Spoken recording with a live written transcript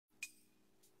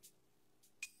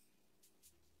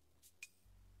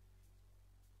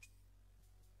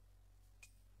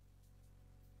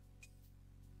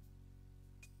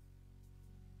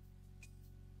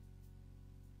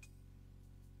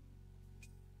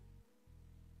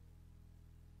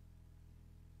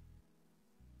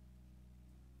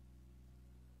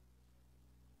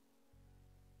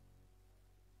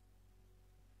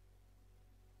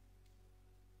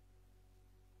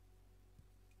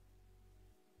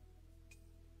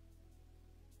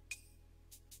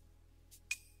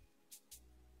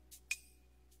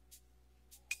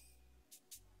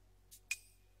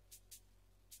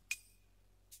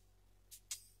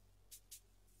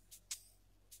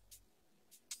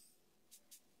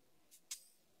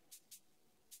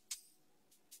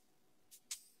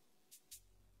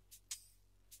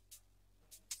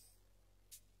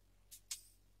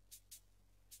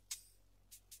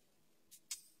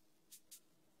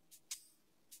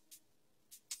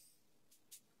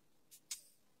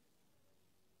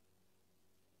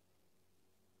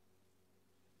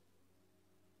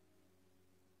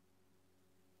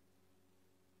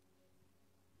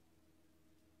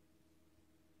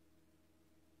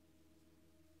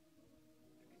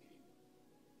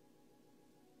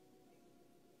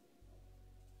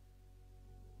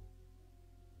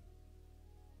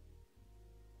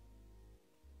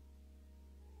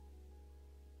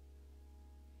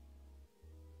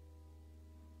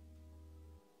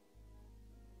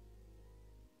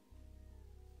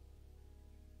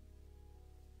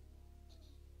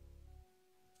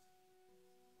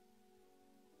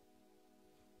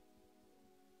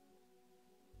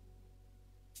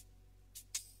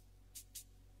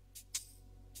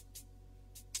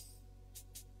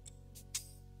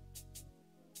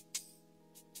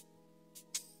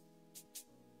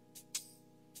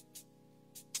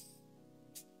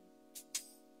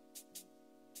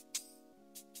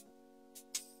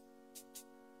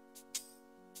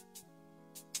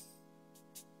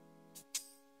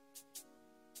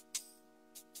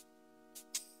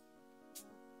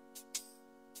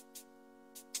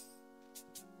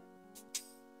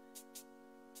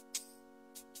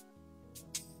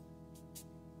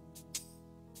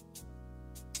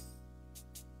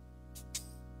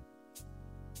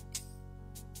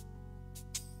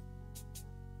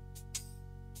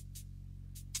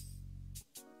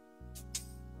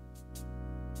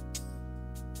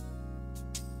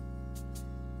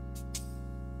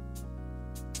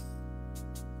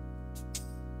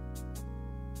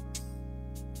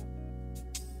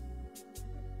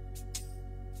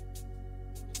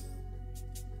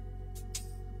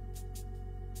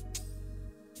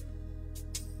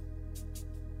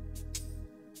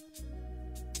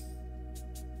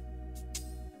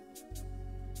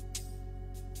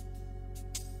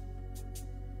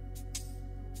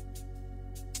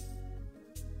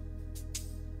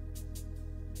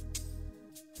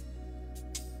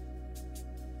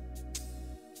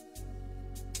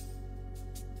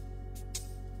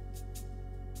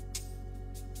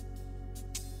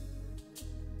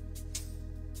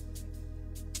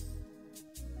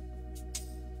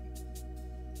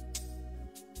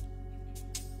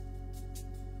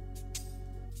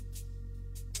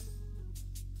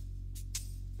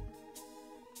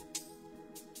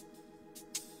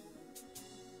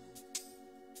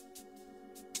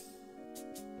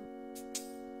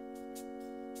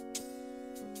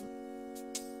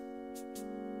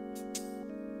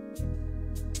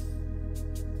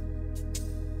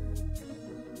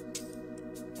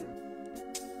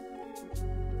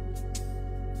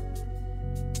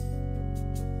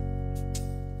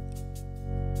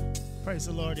Praise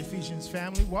the Lord, Ephesians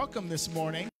family. Welcome this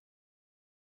morning.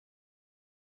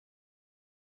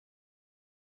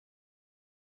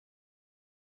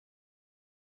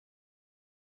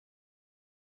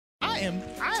 I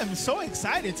am so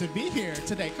excited to be here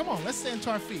today. Come on, let's stand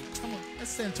to our feet. Come on,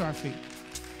 let's stand to our feet.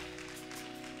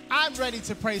 I'm ready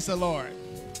to praise the Lord.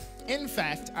 In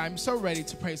fact, I'm so ready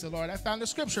to praise the Lord. I found a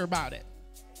scripture about it.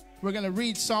 We're going to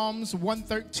read Psalms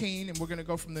 113, and we're going to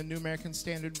go from the New American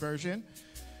Standard Version.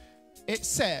 It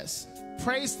says,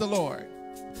 praise the Lord.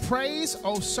 Praise,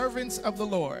 O servants of the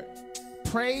Lord.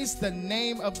 Praise the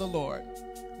name of the Lord.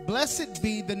 Blessed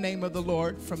be the name of the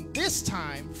Lord from this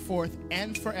time forth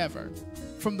and forever.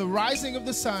 From the rising of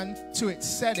the sun to its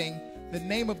setting, the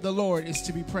name of the Lord is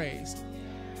to be praised.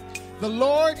 The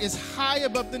Lord is high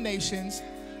above the nations.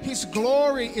 His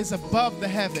glory is above the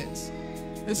heavens.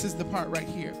 This is the part right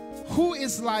here. Who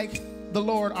is like the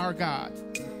Lord our God?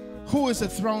 Who is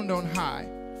enthroned on high?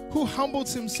 Who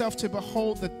humbles himself to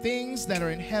behold the things that are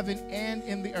in heaven and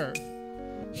in the earth?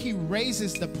 He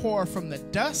raises the poor from the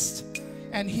dust,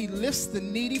 and he lifts the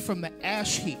needy from the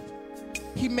ash heap.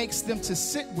 He makes them to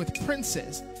sit with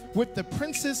the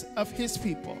princes of his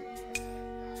people.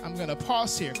 I'm going to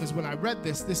pause here because when I read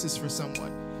this, this is for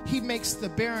someone. He makes the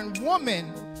barren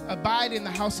woman abide in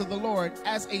the house of the Lord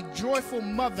as a joyful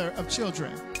mother of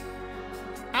children.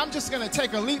 I'm just going to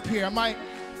take a leap here. I'm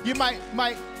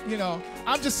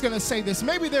just going to say this.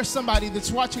 Maybe there's somebody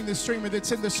that's watching this stream or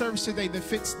that's in the service today that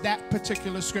fits that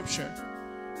particular scripture.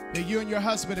 That you and your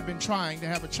husband have been trying to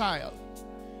have a child.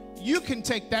 You can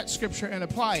take that scripture and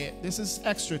apply it. This is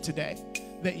extra today.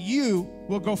 That you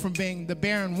will go from being the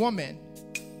barren woman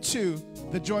to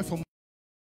the joyful mother.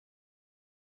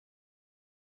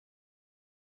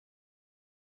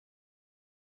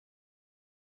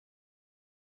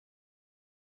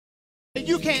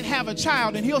 You can't have a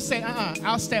child, and he'll say,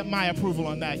 I'll stamp my approval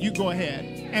on that. You go ahead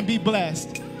and be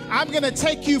blessed. I'm going to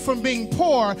take you from being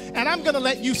poor, and I'm going to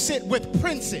let you sit with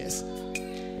princes.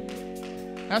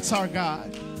 That's our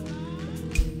God.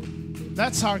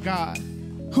 That's our God.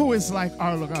 Who is like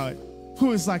our God?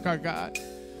 Who is like our God?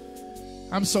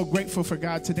 I'm so grateful for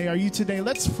God today. Are you today?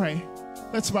 Let's pray.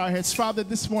 Let's bow our heads. Father,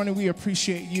 this morning we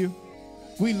appreciate you.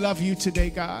 We love you today,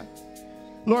 God.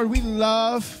 Lord, we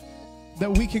love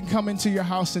that we can come into your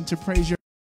house and to praise your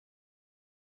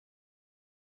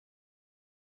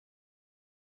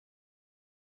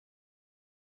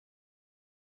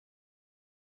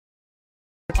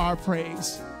our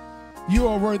praise. You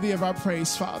are worthy of our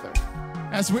praise, Father.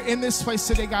 As we're in this place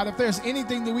today, God, if there's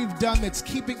anything that we've done that's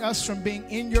keeping us from being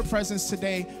in your presence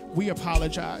today, we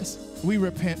apologize. We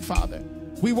repent, Father.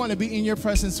 We want to be in your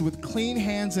presence with clean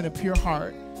hands and a pure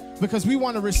heart, because we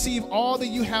want to receive all that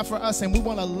you have for us, and we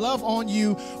want to love on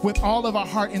you with all of our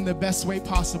heart in the best way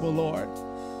possible, Lord.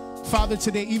 Father,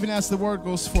 today, even as the word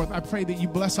goes forth, I pray that you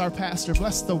bless our pastor.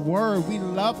 Bless the word. We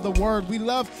love the word. We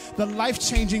love the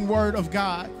life-changing word of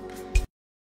God.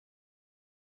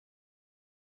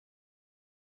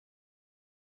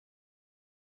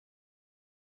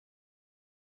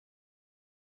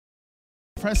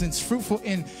 Presence, fruitful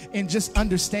in just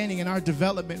understanding in our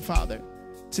development, Father.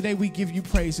 Today we give you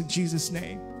praise in Jesus'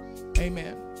 name.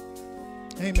 Amen.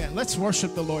 Amen. Let's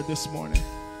worship the Lord this morning.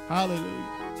 Hallelujah.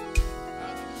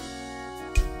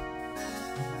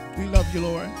 We love you,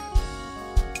 Lord.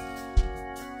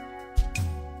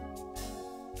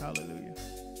 Hallelujah.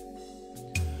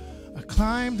 I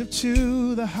climbed up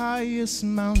to the highest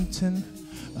mountain.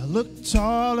 I looked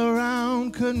all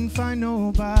around, couldn't find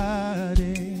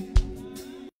nobody.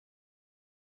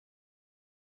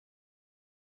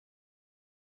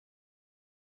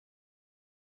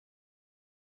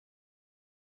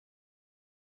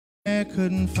 I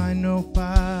couldn't find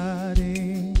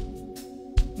nobody.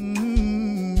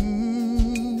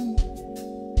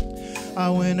 I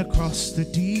went across the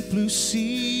deep blue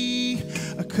sea.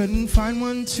 I couldn't find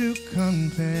one to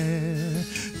compare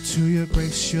to your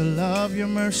grace, your love, your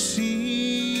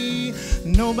mercy.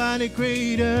 Nobody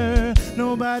greater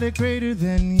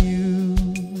than you.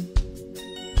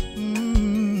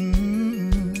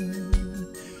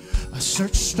 I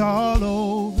searched all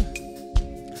over,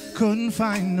 couldn't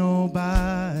find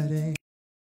nobody.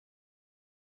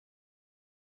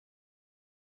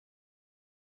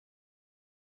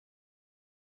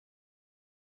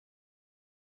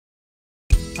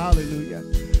 Hallelujah.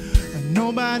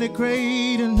 Nobody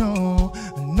greater, no,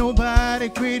 nobody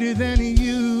greater than you.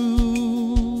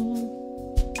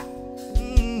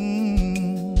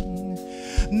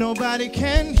 Nobody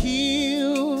can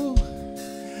heal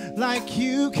like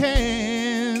you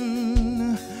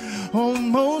can. Oh,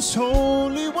 most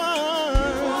holy one,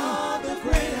 you are the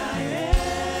great I am.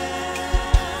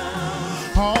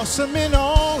 awesome in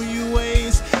all your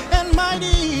ways, and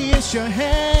mighty is your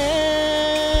hand.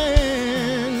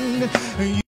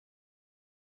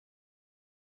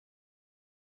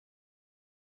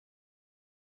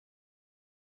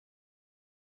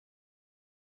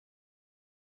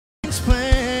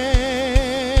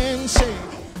 Plan, say,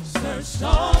 searched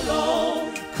all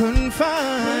over, couldn't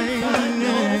find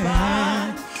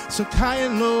nobody. So high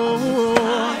and low,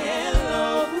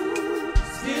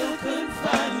 still couldn't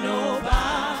find nobody.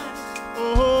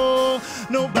 Oh,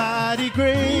 nobody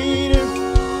greater,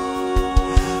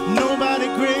 nobody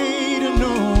greater,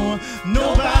 no,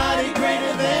 nobody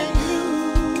greater than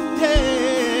you.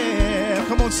 Yeah,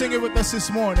 come on, sing it with us this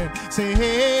morning. Say,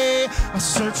 hey, I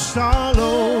searched all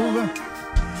over,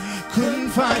 couldn't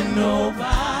find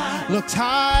nobody. Looked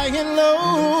high and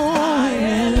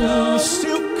low,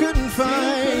 still couldn't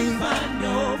find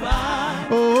nobody.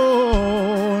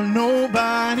 Oh,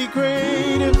 nobody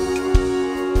greater,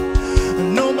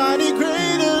 nobody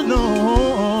greater,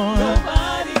 no,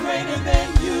 nobody greater than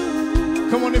you.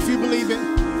 Come on, if you believe it,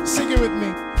 sing it with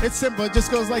me. It's simple, it just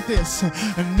goes like this.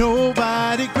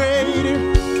 Nobody greater,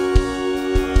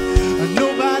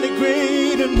 nobody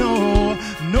greater, no,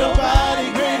 nobody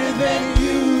greater than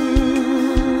you.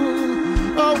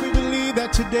 Oh, we believe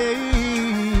that today.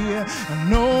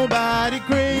 Nobody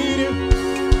greater,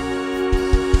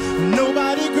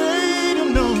 nobody greater,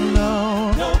 no,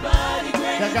 no. Nobody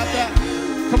greater. Y'all got that?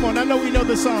 Come on, I know we know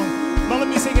the song, but let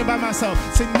me sing it by myself.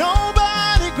 Say,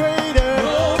 nobody greater,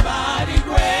 nobody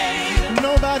greater,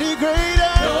 nobody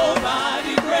greater,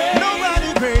 nobody greater,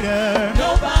 nobody greater,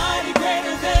 nobody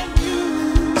greater than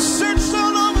you. Searched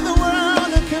all over the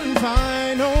world and couldn't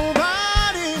find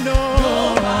nobody, no.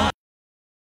 Nobody.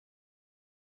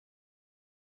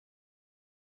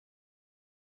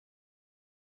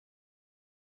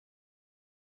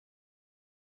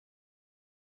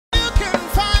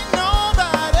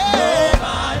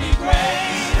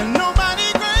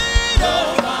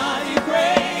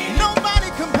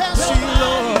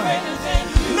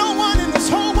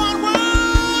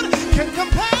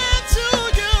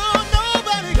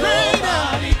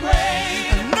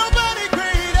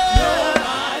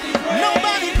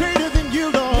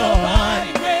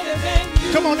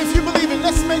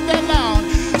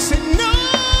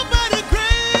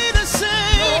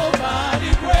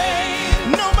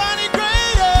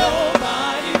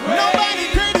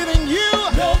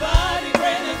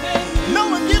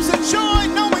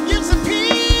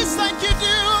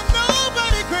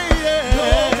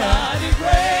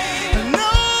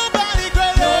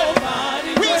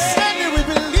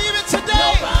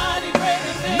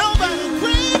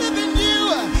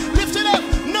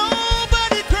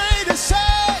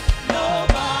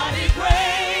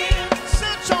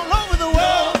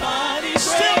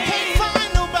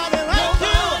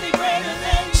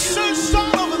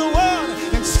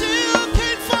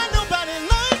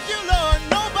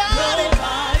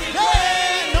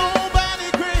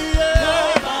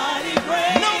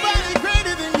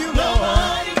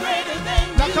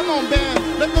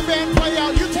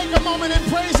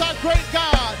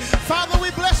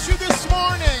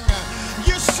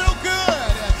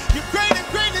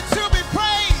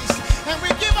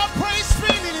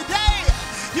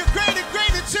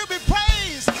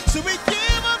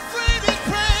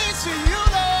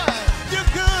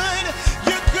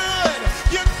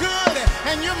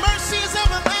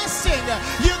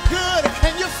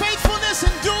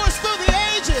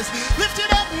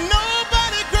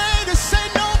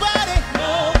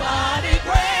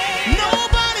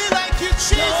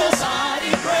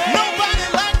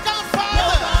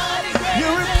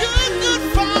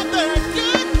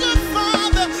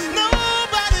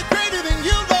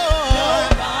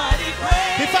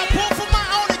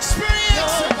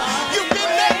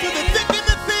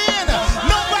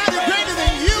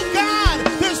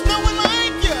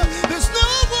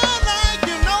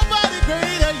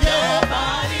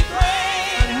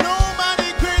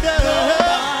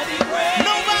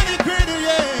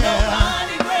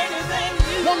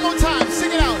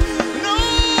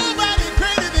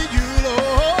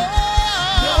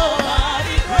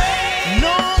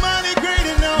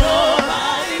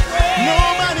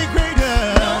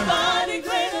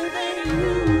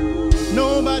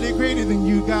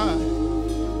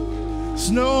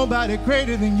 nobody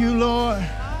greater than you, Lord.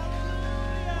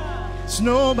 There's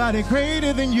nobody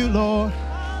greater than you, Lord.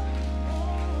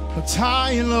 Look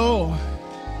high and low,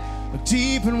 look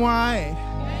deep and wide.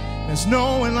 There's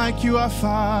no one like you, our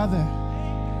Father.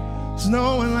 There's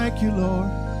no one like you, Lord.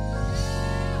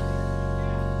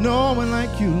 No one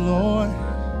like you, Lord.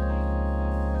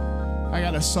 I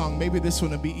got a song. Maybe this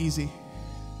one will be easy.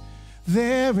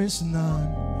 There is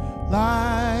none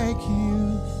like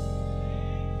you.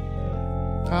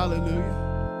 Hallelujah.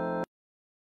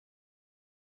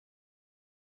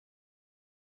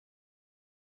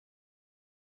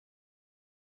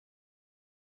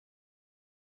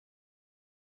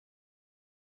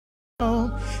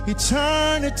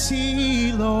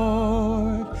 Eternity,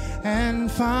 Lord,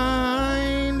 and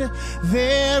find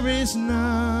there is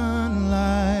none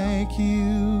like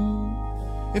you.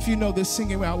 If you know this,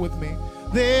 sing it out with me.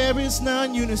 There is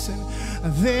none, unison.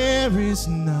 There is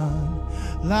none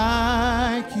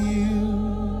like you.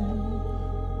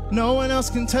 No one else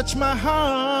can touch my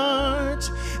heart,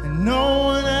 and no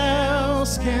one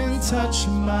else can touch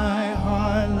my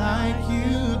heart like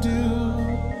you do.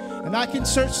 And I can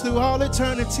search through all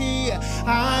eternity.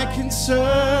 I can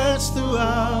search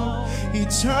throughout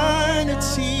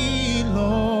eternity,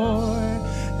 Lord,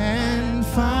 and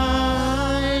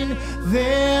find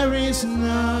there is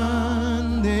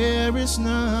none, there is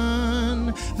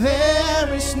none,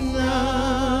 there is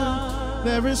none,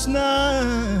 there is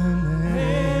none.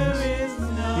 There is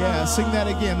none. Yeah, sing that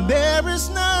again. There is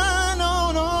none,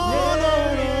 oh no,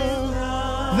 no,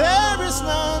 no. There is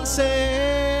none, say.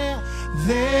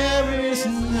 There is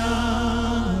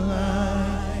none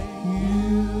like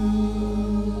you.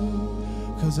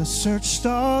 'Cause I searched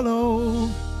all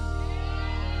over,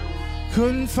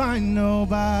 couldn't find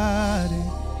nobody.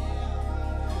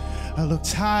 I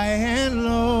looked high and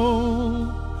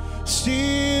low,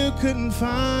 still couldn't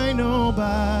find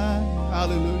nobody.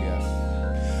 Hallelujah.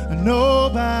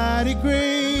 Nobody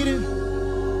greater,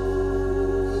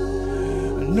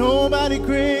 nobody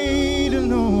greater,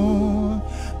 no.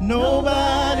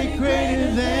 Nobody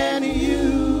greater than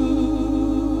you.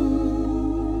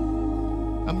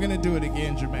 I'm going to do it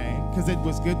again, Jermaine, because it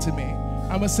was good to me.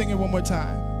 I'm going to sing it one more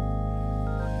time.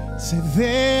 Say,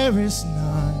 there is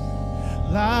none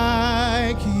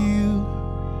like you.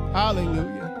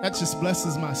 Hallelujah. That just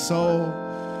blesses my soul.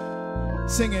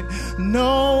 Sing it.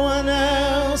 No one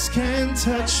else can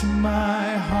touch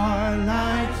my heart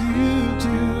like you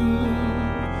do.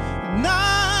 And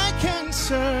I can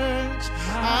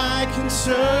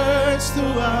search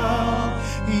throughout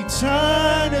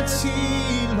eternity,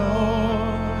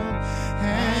 Lord,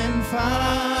 and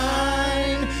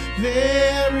find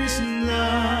there is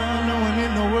none. No one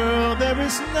in the world, there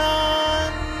is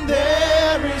none,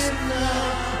 there is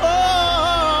none.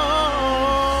 Oh,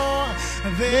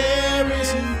 there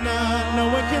is none. No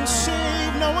one can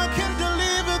save, no one can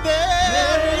deliver,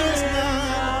 there is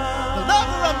none. The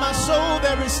lover of my soul,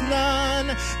 there is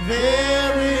none,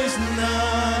 there is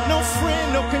none. No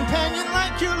friend, no companion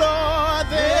like you, Lord.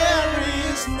 There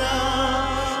is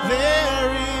none,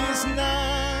 there is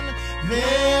none,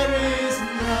 there is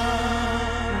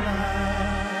none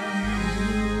like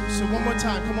you. So one more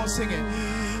time, come on, sing it.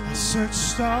 I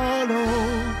searched all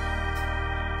over,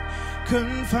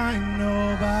 couldn't find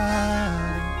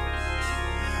nobody.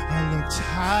 I looked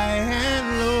high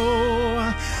and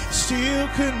low, still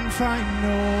couldn't find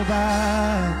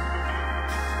nobody.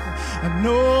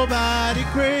 Nobody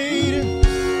greater,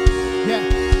 yeah.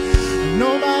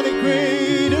 Nobody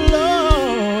greater,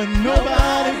 Lord.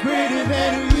 Nobody greater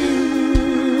than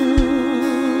you.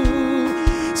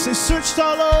 Say, searched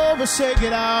all over, say,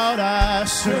 get out. I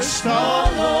searched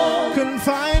all over, couldn't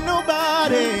find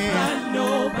nobody.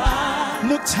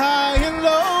 Looked high and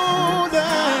low,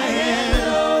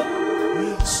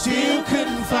 still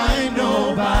couldn't find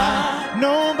nobody.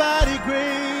 Nobody greater.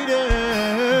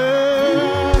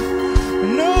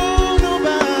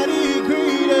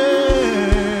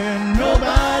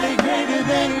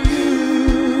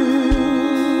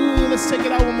 Take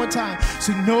it out one more time.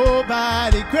 So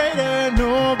nobody greater,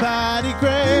 nobody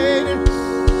greater,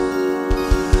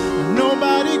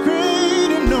 nobody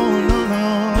greater, no, no,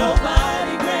 no.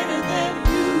 Nobody greater than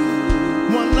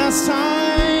you. One last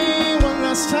time, one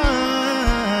last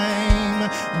time.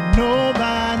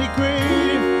 Nobody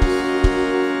greater,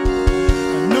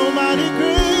 nobody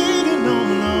greater, no,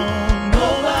 no.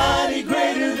 Nobody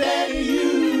greater than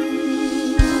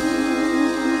you.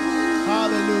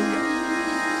 Hallelujah.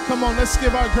 Come on, let's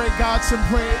give our great God some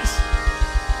praise.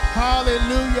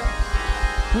 Hallelujah.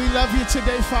 We love you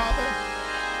today, Father.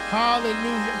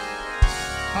 Hallelujah.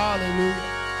 Hallelujah.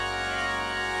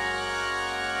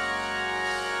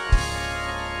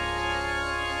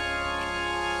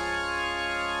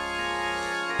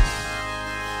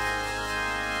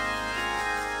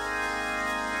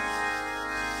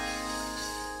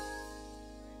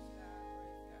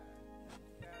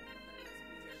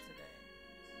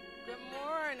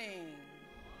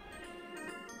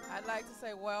 I'd like to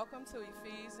say welcome to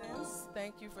Ephesians.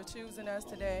 Thank you for choosing us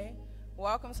today.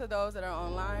 Welcome to those that are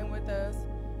online with us.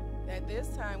 At this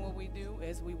time, what we do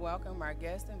is we welcome our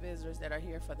guests and visitors that are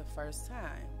here for the first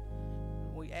time.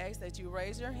 We ask that you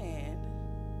raise your hand,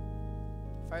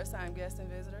 first-time guests and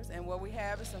visitors, and what we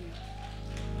have is some...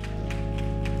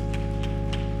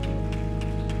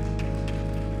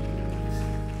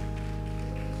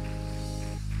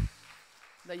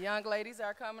 The young ladies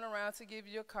are coming around to give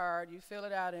you a card. You fill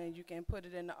it out and you can put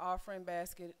it in the offering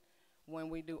basket when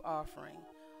we do offering.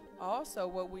 Also,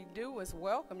 what we do is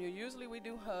welcome you. Usually we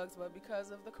do hugs, but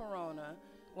because of the corona,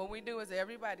 what we do is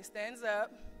everybody stands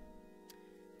up,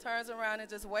 turns around and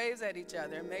just waves at each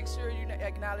other. Make sure you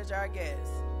acknowledge our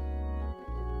guests.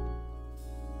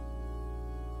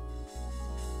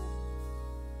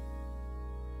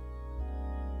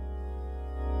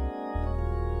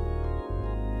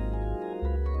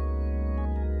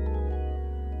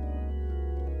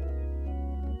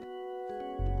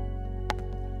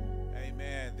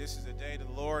 This is the day the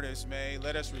Lord has made.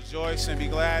 Let us rejoice and be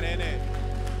glad in it.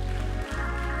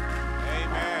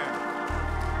 Amen.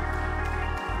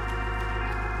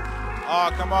 Oh,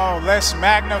 come on. Let's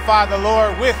magnify the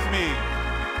Lord with me.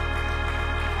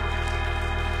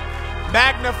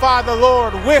 Magnify the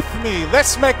Lord with me.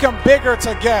 Let's make him bigger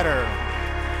together.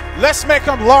 Let's make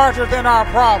him larger than our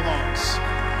problems.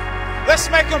 Let's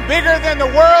make him bigger than the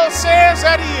world says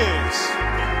that he is.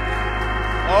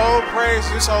 Oh, praise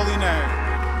his holy name.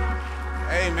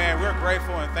 Amen. We're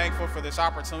grateful and thankful for this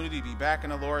opportunity to be back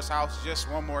in the Lord's house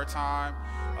just one more time.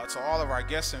 To all of our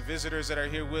guests and visitors that are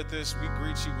here with us, we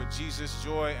greet you with Jesus'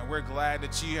 joy, and we're glad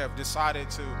that you have decided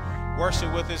to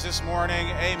worship with us this morning.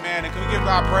 Amen. And can we give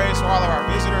God praise for all of our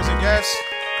visitors and guests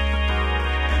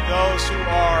and those who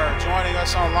are joining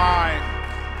us online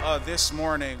this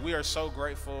morning. We are so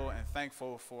grateful and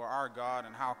thankful for our God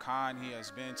and how kind he has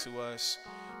been to us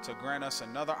to grant us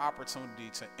another opportunity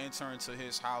to enter into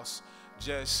his house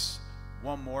just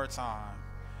one more time.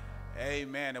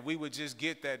 Amen. If we would just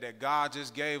get that God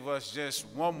just gave us just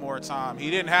one more time.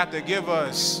 He didn't have to give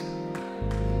us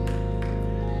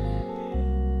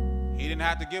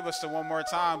the one more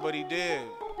time, but he did.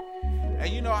 And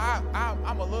you know,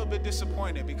 I'm a little bit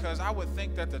disappointed because I would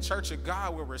think that the Church of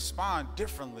God would respond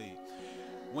differently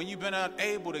when you've been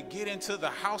unable to get into the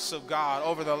house of God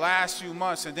over the last few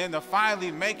months and then to finally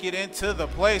make it into the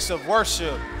place of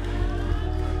worship.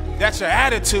 That your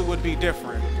attitude would be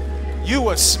different. You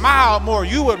would smile more.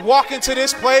 You would walk into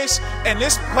this place and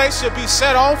this place should be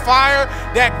set on fire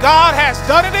that God has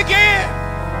done it again.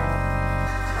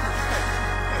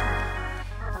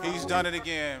 He's done it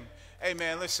again. Hey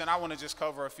man, listen, I want to just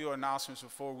cover a few announcements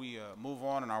before we move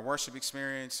on in our worship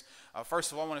experience.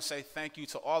 First of all, I want to say thank you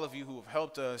to all of you who have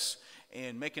helped us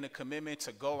in making a commitment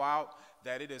to go out.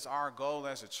 That it is our goal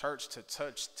as a church to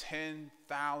touch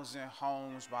 10,000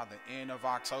 homes by the end of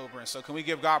October. And so can we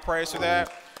give God praise for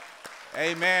that?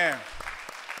 Amen.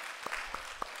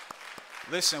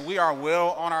 Listen, we are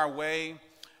well on our way.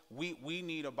 We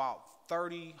need about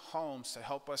 30 homes to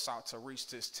help us out to reach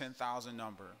this 10,000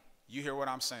 number. You hear what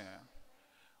I'm saying?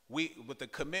 With the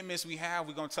commitments we have,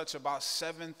 we're going to touch about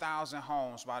 7,000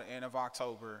 homes by the end of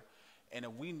October.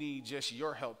 And we need just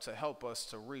your help to help us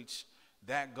to reach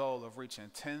that goal of reaching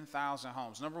 10,000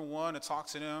 homes. Number one, to talk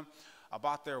to them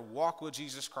about their walk with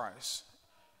Jesus Christ,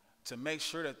 to make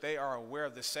sure that they are aware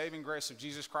of the saving grace of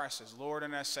Jesus Christ as Lord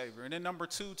and as Savior. And then number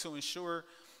two, to ensure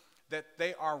that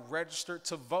they are registered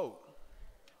to vote.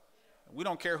 We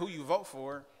don't care who you vote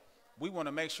for. We want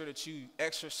to make sure that you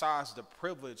exercise the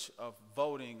privilege of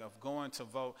voting, of going to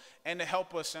vote, and to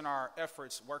help us in our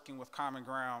efforts working with Common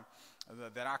Ground,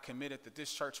 that I committed that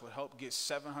this church would help get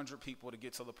 700 people to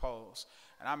get to the polls.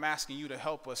 And I'm asking you to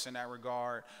help us in that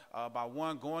regard by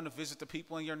one, going to visit the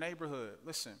people in your neighborhood.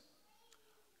 Listen,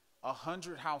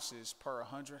 100 houses per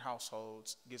 100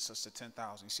 households gets us to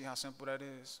 10,000. You see how simple that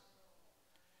is?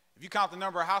 If you count the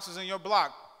number of houses in your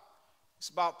block, it's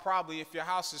about probably, if your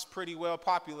house is pretty well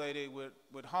populated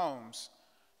with homes,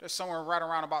 there's somewhere right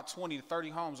around about 20 to 30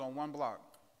 homes on one block.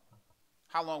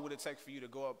 How long would it take for you to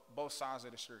go up both sides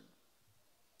of the street?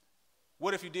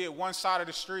 What if you did one side of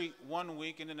the street one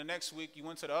week, and then the next week you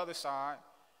went to the other side,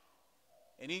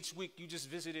 and each week you just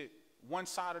visited one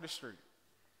side of the street?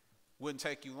 Wouldn't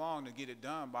take you long to get it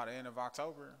done by the end of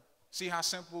October. See how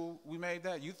simple we made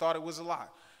that? You thought it was a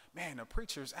lot. Man, the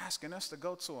preacher is asking us to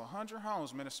go to 100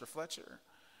 homes, Minister Fletcher.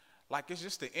 Like it's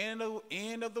just the end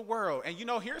of the world. And you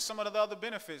know, here's some of the other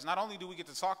benefits. Not only do we get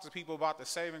to talk to people about the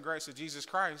saving grace of Jesus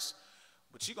Christ,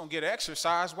 but you're going to get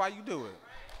exercise while you do it.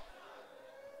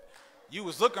 You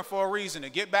was looking for a reason to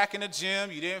get back in the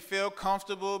gym. You didn't feel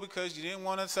comfortable because you didn't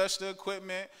want to touch the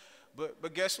equipment.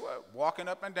 But guess what? Walking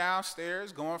up and down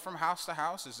stairs, going from house to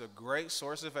house is a great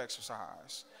source of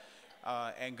exercise.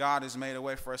 And God has made a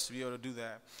way for us to be able to do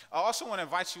that. I also want to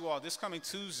invite you all this coming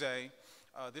Tuesday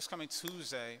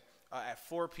at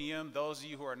 4 p.m. Those of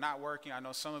you who are not working, I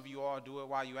know some of you all do it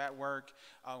while you're at work.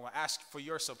 We'll ask for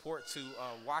your support to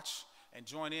watch and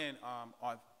join in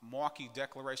on Milwaukee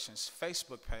Declaration's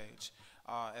Facebook page,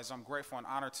 as I'm grateful and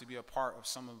honored to be a part of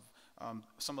some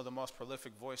of the most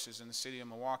prolific voices in the city of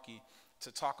Milwaukee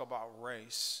to talk about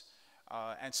race.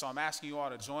 And so I'm asking you all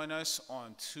to join us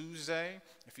on Tuesday.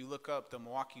 If you look up the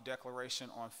Milwaukee Declaration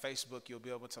on Facebook, you'll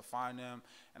be able to find them.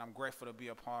 And I'm grateful to be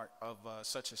a part of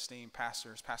such esteemed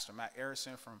pastors, Pastor Matt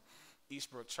Arison from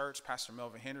Eastbrook Church, Pastor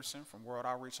Melvin Henderson from World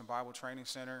Outreach and Bible Training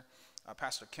Center,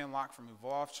 Pastor Ken Locke from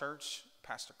Evolve Church,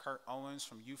 Pastor Kurt Owens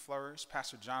from You Flourish,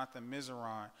 Pastor Jonathan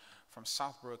Mizeron from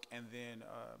Southbrook, and then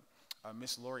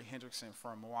Miss Lori Hendrickson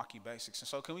from Milwaukee Basics. And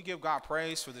so can we give God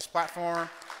praise for this platform?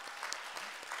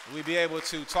 We'll be able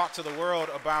to talk to the world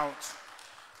about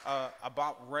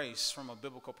race from a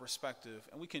biblical perspective.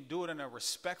 And we can do it in a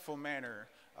respectful manner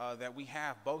that we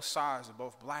have both sides,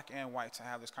 both black and white, to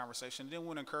have this conversation. And then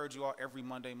we'll encourage you all every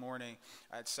Monday morning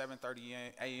at 7:30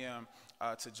 a.m.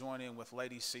 To join in with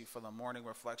Ladies Seat for the morning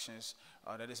reflections.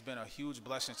 That has been a huge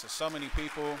blessing to so many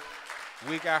people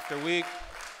week after week.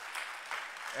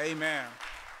 Amen.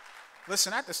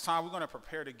 Listen, at this time, we're going to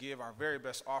prepare to give our very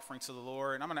best offering to the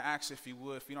Lord. And I'm going to ask if you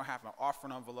would, if you don't have an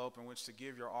offering envelope in which to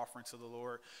give your offering to the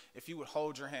Lord, if you would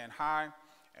hold your hand high,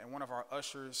 and one of our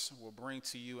ushers will bring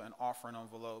to you an offering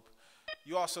envelope.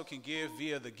 You also can give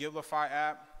via the Givelify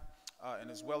app,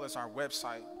 and as well as our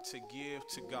website, to give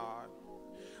to God.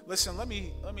 Listen, let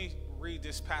me read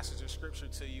this passage of scripture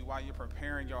to you while you're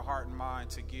preparing your heart and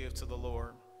mind to give to the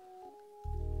Lord.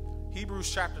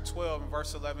 Hebrews chapter 12 and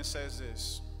verse 11 says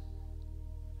this: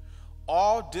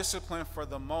 all discipline for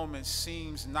the moment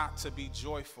seems not to be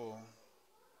joyful,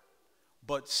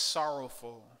 but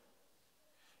sorrowful.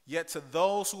 Yet to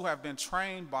those who have been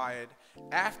trained by it,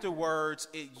 afterwards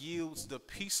it yields the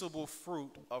peaceable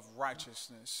fruit of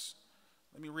righteousness.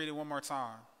 Let me read it one more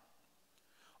time.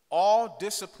 All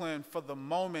discipline for the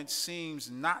moment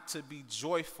seems not to be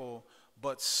joyful,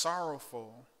 but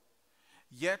sorrowful.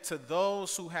 Yet to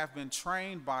those who have been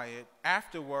trained by it,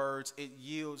 afterwards it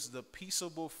yields the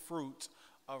peaceable fruit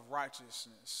of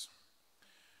righteousness.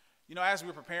 You know, as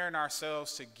we're preparing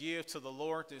ourselves to give to the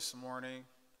Lord this morning,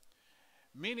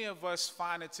 many of us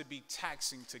find it to be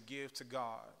taxing to give to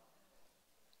God.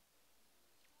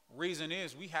 Reason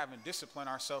is we haven't disciplined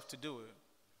ourselves to do it.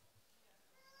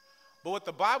 But what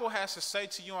the Bible has to say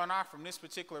to you and I from this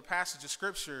particular passage of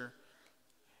scripture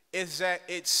is that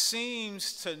it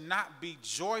seems to not be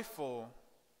joyful,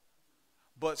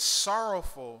 but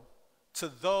sorrowful to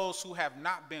those who have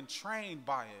not been trained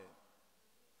by it.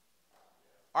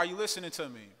 Are you listening to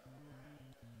me?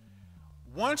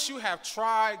 Once you have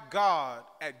tried God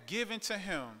at giving to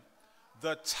him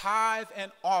the tithe and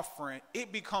offering,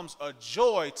 it becomes a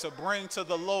joy to bring to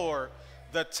the Lord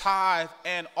the tithe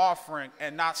and offering,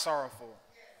 and not sorrowful.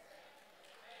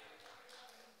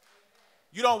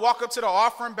 You don't walk up to the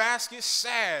offering basket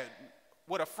sad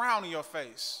with a frown on your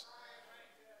face.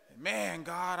 Man,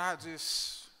 God,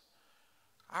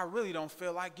 I really don't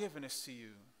feel like giving this to you.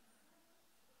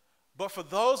 But for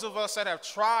those of us that have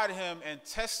tried him and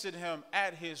tested him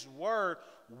at his word,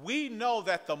 we know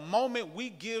that the moment we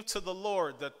give to the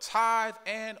Lord the tithe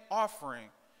and offering,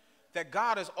 that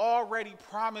God has already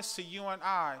promised to you and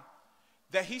I,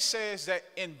 that he says that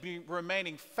in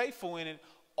remaining faithful in it,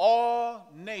 all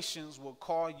nations will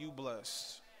call you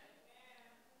blessed.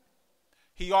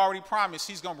 He already promised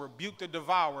he's going to rebuke the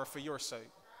devourer for your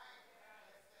sake.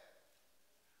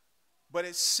 But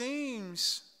it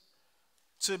seems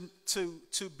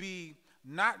to be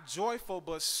not joyful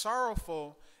but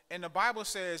sorrowful, and the Bible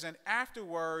says, and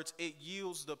afterwards it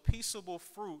yields the peaceable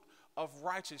fruit of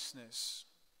righteousness.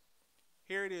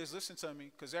 Here it is, listen to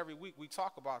me, because every week we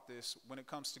talk about this when it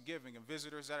comes to giving, and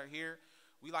visitors that are here,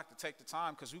 we like to take the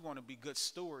time because we want to be good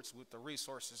stewards with the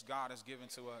resources God has given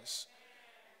to us.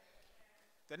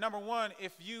 That number one,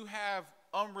 if you have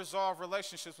unresolved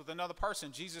relationships with another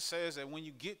person, Jesus says that when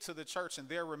you get to the church and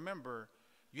there remember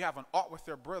you have an ought with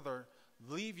your brother,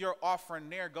 leave your offering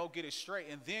there, go get it straight,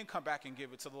 and then come back and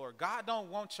give it to the Lord. God don't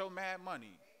want your mad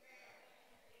money.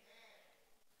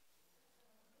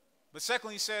 But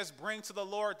secondly, he says, bring to the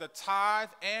Lord the tithe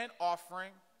and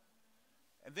offering.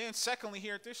 And then secondly,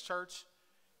 here at this church,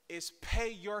 is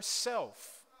pay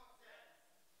yourself.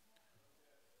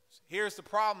 Here's the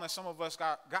problem that some of us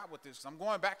got with this. I'm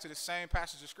going back to the same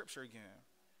passage of scripture again.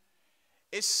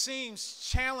 It seems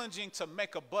challenging to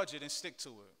make a budget and stick to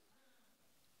it.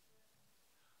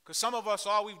 Because some of us,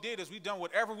 all we did is we done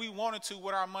whatever we wanted to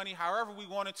with our money, however we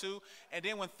wanted to. And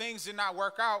then when things did not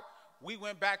work out, we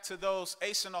went back to those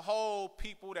ace in the hole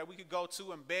people that we could go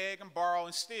to and beg and borrow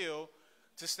and steal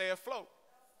to stay afloat.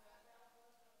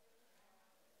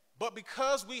 But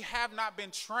because we have not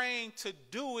been trained to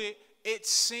do it, it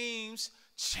seems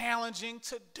challenging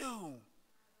to do.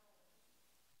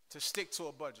 To stick to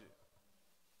a budget.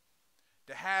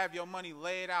 To have your money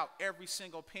laid out, every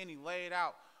single penny laid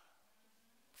out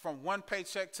from one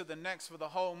paycheck to the next for the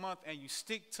whole month, and you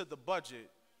stick to the budget.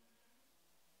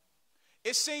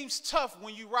 It seems tough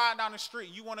when you ride down the street,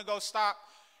 you want to go stop,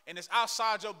 and it's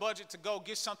outside your budget to go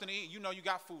get something to eat. You know you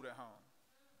got food at home.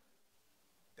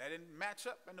 That didn't match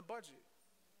up in the budget.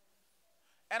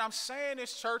 And I'm saying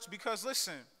this, church, because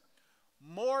listen,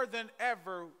 more than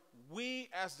ever, we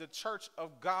as the church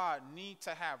of God need to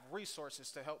have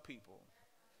resources to help people.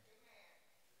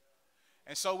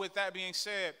 And so with that being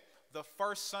said, the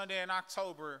first Sunday in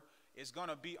October is going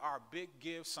to be our Big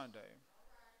Give Sunday.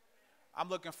 I'm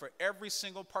looking for every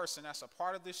single person that's a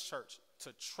part of this church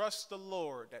to trust the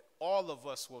Lord that all of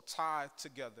us will tithe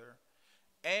together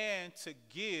and to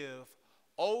give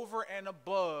over and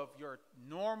above your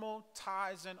normal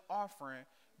tithes and offering,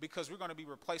 because we're going to be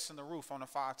replacing the roof on the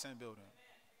 510 building.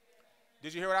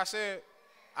 Did you hear what I said?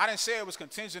 I didn't say it was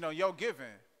contingent on your giving.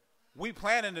 We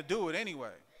planning to do it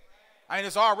anyway. I mean,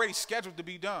 it's already scheduled to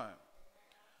be done.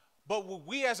 But what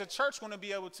we as a church want to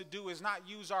be able to do is not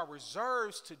use our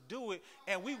reserves to do it.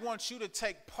 And we want you to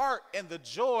take part in the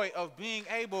joy of being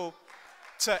able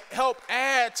to help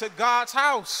add to God's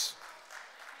house.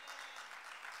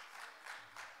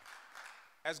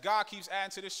 As God keeps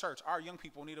adding to this church, our young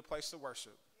people need a place to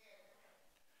worship.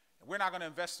 We're not going to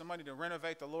invest the money to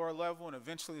renovate the lower level and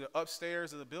eventually the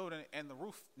upstairs of the building, and the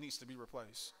roof needs to be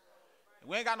replaced.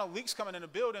 We ain't got no leaks coming in the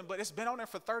building, but it's been on there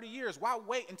for 30 years. Why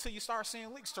wait until you start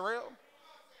seeing leaks, Terrell?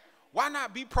 Why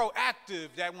not be proactive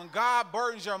that when God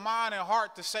burdens your mind and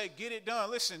heart to say, get it done?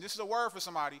 Listen, this is a word for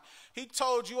somebody. He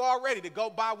told you already to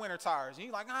go buy winter tires. And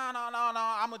you're like, no,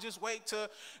 I'm going to just wait till,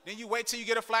 then you wait till you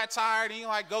get a flat tire. Then you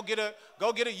like, go get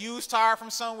a used tire from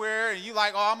somewhere. And you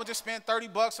like, oh, I'm going to just spend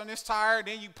 $30 on this tire.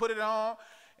 Then you put it on,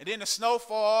 and then the snow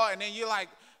fall, and then you're like,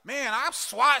 man, I'm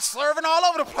swerving all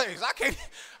over the place.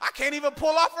 I can't even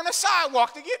pull off on the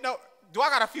sidewalk to get no. Do I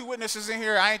got a few witnesses in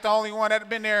here? I ain't the only one that have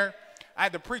been there.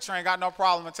 The preacher ain't got no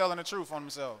problem in telling the truth on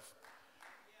himself.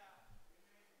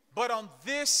 But on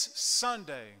this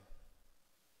Sunday,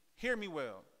 hear me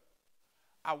well,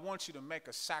 I want you to make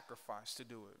a sacrifice to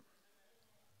do it.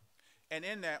 And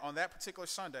in that, on that particular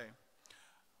Sunday,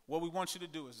 what we want you to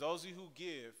do is those of you who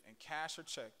give in cash or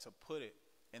check to put it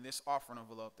in this offering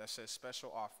envelope that says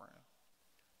special offering.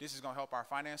 This is going to help our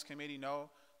finance committee know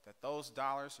that those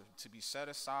dollars are to be set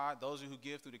aside. Those of you who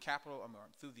give through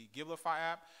through the Givelify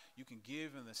app, you can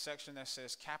give in the section that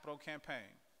says capital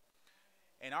campaign.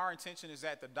 And our intention is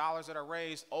that the dollars that are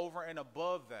raised over and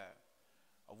above that,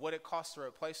 of what it costs to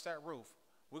replace that roof,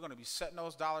 we're going to be setting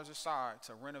those dollars aside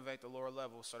to renovate the lower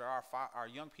level so that our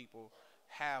young people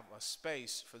have a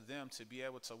space for them to be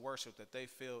able to worship that they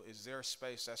feel is their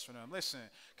space. That's for them. Listen,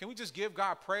 can we just give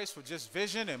God praise for just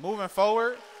vision and moving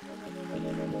forward?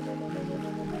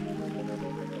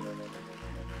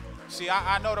 See,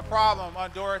 I know the problem,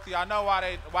 Dorothy. I know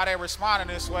why they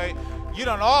responding this way. You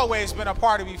done always been a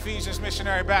part of Ephesians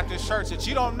Missionary Baptist Church that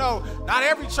you don't know. Not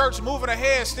every church moving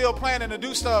ahead still planning to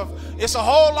do stuff. It's a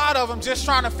whole lot of them just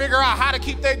trying to figure out how to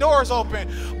keep their doors open.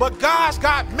 But God's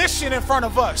got mission in front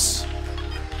of us.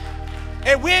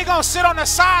 And we ain't going to sit on the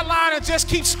sideline and just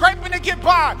keep scraping to get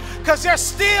by, because there's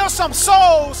still some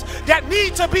souls that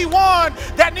need to be won,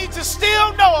 that need to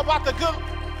still know about the good.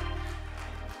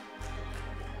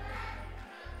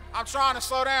 I'm trying to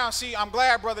slow down. See, I'm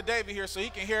glad Brother David here so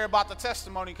he can hear about the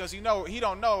testimony, because he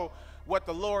don't know what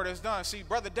the Lord has done. See,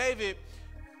 Brother David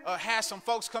had some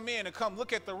folks come in and come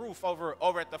look at the roof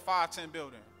over at the 510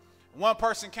 building. One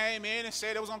person came in and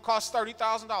said it was going to cost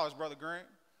 $30,000, Brother Grant.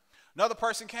 Another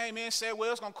person came in and said,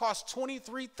 well, it's going to cost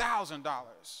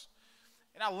 $23,000.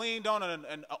 And I leaned on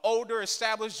an older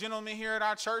established gentleman here at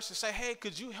our church to say, hey,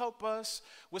 could you help us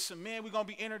with some men we're going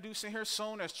to be introducing here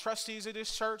soon as trustees of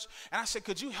this church? And I said,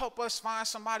 could you help us find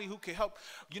somebody who can help,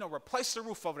 replace the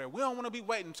roof over there? We don't want to be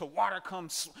waiting until water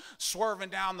comes swerving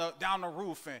down the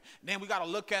roof. And then we got to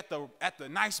look at the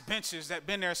nice benches that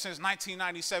been there since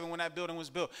 1997 when that building was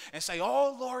built and say,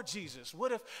 oh, Lord Jesus,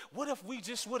 what if we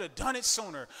just would have done it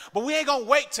sooner? But we ain't going to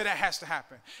wait till that has to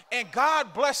happen. And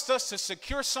God blessed us to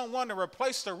secure someone to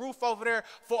replace the roof over there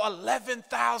for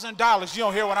 $11,000. You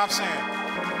don't hear what I'm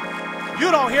saying. You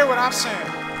don't hear what I'm saying.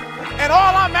 And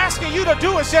all I'm asking you to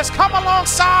do is just come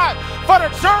alongside for the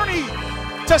journey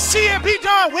to see it be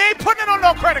done. We ain't putting it on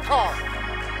no credit card.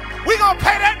 We gonna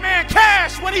pay that man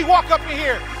cash when he walk up in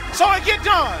here so it get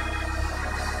done.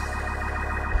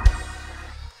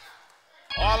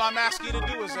 All I'm asking you to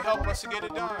do is to help us to get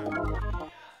it done.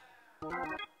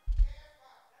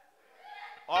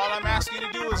 All I'm asking you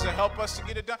to do is to help us to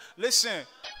get it done. Listen.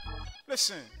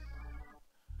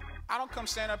 I don't come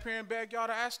stand up here and beg y'all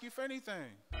to ask you for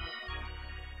anything.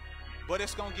 But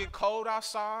it's going to get cold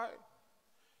outside.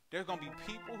 There's going to be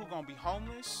people who are going to be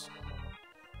homeless.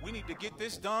 We need to get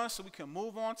this done so we can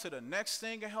move on to the next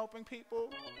thing and helping people.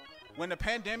 When the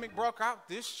pandemic broke out,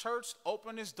 this church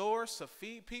opened its doors to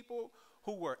feed people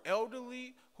who were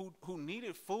elderly, who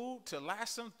needed food to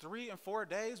last them 3 and 4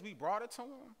 days. We brought it to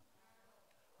them.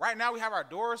 Right now we have our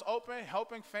doors open,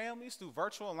 helping families through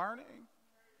virtual learning.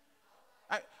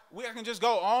 I can just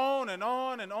go on and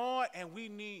on and on, and we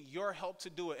need your help to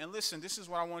do it. And listen, this is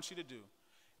what I want you to do.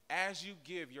 As you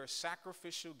give your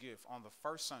sacrificial gift on the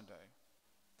first Sunday,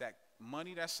 that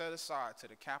money that's set aside to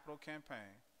the capital campaign,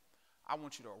 I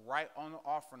want you to write on the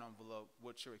offering envelope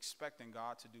what you're expecting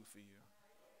God to do for you.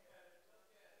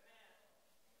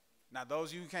 Now,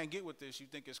 those of you who can't get with this, you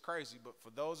think it's crazy, but for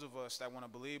those of us that want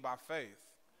to believe by faith,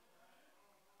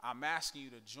 I'm asking you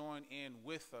to join in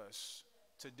with us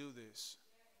to do this.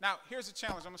 Now, here's the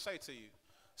challenge I'm going to say to you.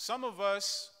 Some of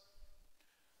us,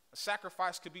 a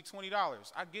sacrifice could be $20.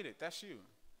 I get it. That's you.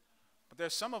 But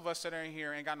there's some of us that are in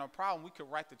here ain't got no problem. We could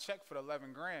write the check for the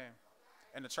 11 grand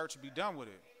and the church would be done with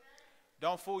it.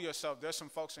 Don't fool yourself. There's some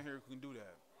folks in here who can do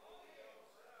that.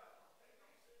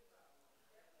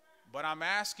 But I'm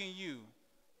asking you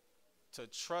to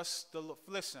trust the Lord.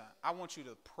 Listen, I want you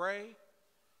to pray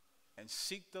and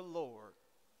seek the Lord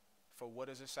for what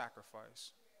is a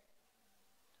sacrifice.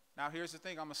 Now, here's the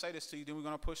thing. I'm going to say this to you, then we're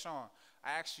going to push on.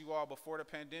 I asked you all before the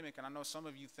pandemic, and I know some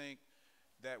of you think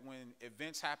that when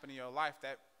events happen in your life,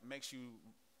 that makes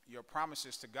your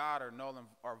promises to God are null and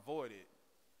are voided.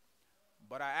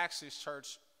 But I asked this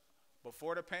church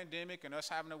before the pandemic and us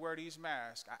having to wear these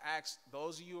masks, I asked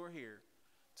those of you who are here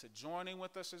to join in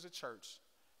with us as a church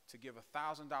to give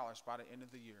 $1,000 by the end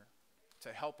of the year to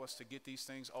help us to get these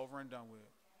things over and done with.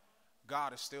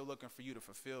 God is still looking for you to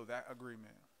fulfill that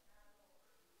agreement.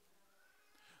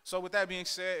 So with that being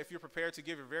said, if you're prepared to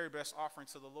give your very best offering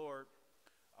to the Lord,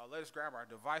 let us grab our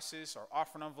devices, our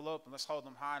offering envelope, and let's hold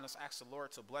them high, and let's ask the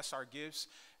Lord to bless our gifts.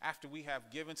 After we have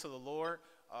given to the Lord,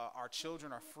 our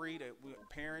children are free.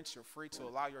 Parents, you're free to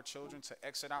allow your children to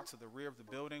exit out to the rear of the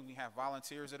building. We have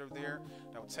volunteers that are there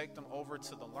that will take them over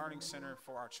to the Learning Center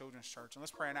for our children's church. And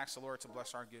let's pray and ask the Lord to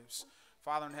bless our gifts.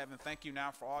 Father in heaven, thank you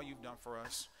now for all you've done for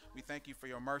us. We thank you for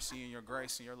your mercy and your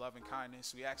grace and your loving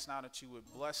kindness. We ask now that you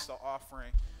would bless the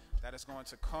offering that is going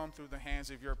to come through the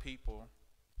hands of your people.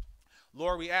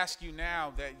 Lord, we ask you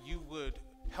now that you would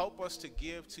help us to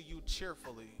give to you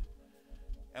cheerfully.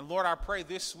 And Lord, I pray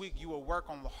this week you will work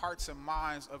on the hearts and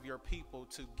minds of your people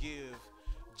to give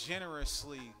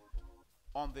generously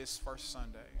on this first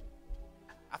Sunday.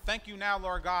 I thank you now,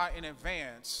 Lord God, in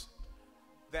advance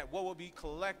that what will be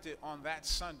collected on that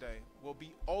Sunday will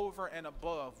be over and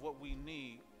above what we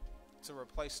need to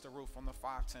replace the roof on the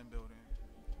 510 building.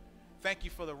 Thank you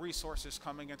for the resources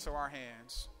coming into our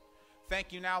hands.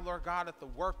 Thank you now, Lord God, that the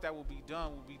work that will be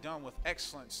done with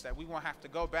excellence, that we won't have to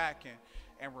go back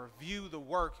and review the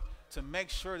work to make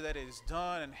sure that it is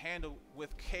done and handled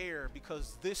with care,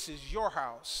 because this is your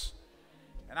house.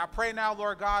 And I pray now,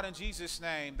 Lord God, in Jesus'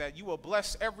 name, that you will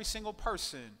bless every single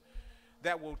person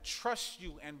that will trust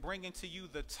you and bring into you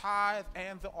the tithe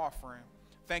and the offering.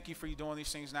 Thank you for you doing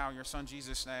these things now in your son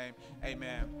Jesus' name.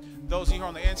 Amen. Those of you who are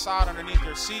on the inside underneath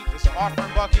your seat, it's an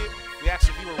offering bucket. We ask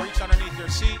if you will reach underneath your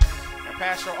seat and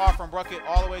pass your offering bucket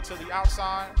all the way to the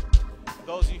outside.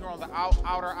 Those of you who are on the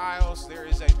outer aisles, there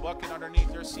is a bucket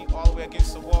underneath your seat all the way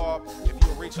against the wall. If you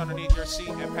will reach underneath your seat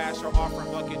and pass your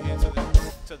offering bucket into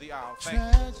the aisle. Thank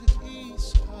you.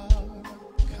 Tragedies are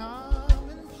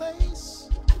commonplace.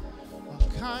 All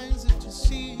kinds of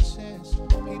diseases.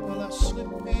 People are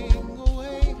slipping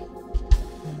away.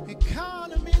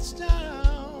 Economy's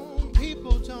down.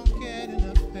 People don't get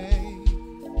enough pay.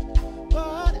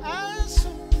 But as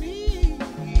for me,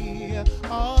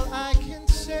 all I can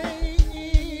say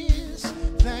is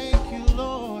thank you,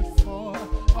 Lord, for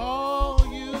all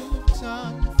you've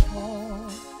done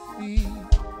for me.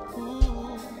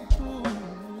 Ooh,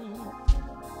 ooh.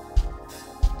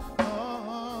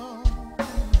 Oh.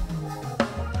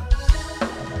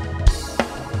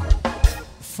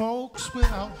 Folks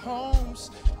without homes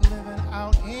living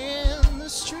out in the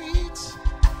streets,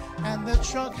 and the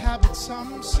drug habit,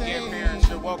 some say. Again, parents,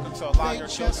 you're welcome to allow your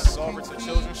children to go over to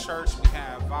Children's Church. We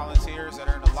have volunteers that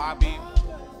are in the lobby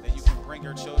that you can bring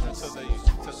your children to the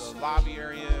lobby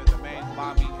area, the main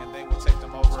lobby, and they will take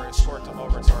them over, escort them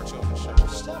over to our children's church.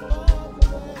 Step all the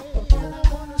way, and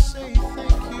I want to say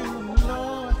thank you,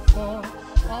 Lord, for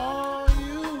all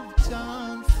you've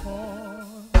done for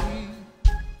me.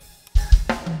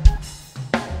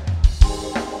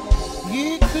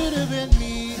 It could have been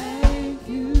me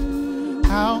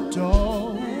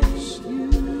outdoors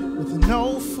with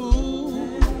no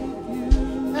food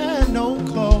and no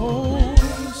clothes,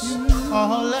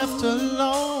 all left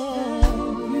alone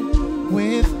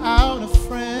without a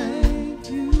friend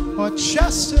or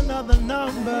just another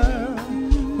number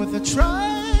with a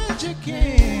tragic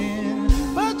end.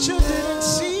 But you didn't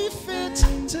see fit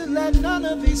to let none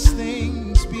of these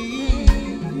things be.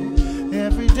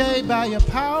 Every day by your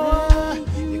power,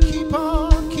 you keep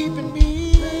on keeping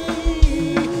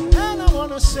me. And I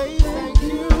want to say thank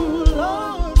you,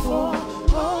 Lord, for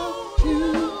all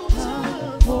you've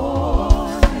done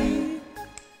for me.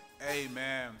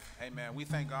 Amen. Amen. We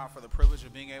thank God for the privilege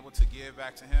of being able to give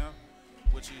back to him,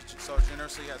 which he so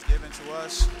generously has given to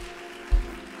us.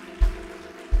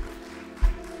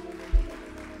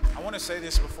 I want to say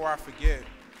this before I forget,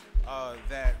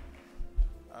 that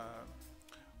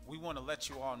we want to let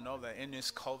you all know that in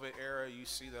this COVID era, you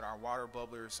see that our water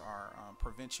bubblers are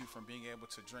prevent you from being able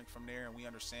to drink from there. And we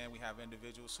understand we have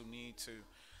individuals who need to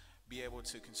be able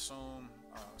to consume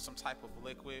some type of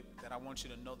liquid. That I want you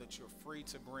to know that you're free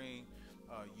to bring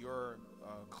your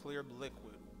clear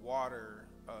liquid water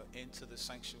into the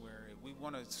sanctuary. We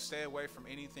want to stay away from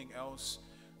anything else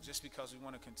just because we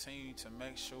want to continue to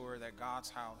make sure that God's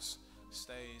house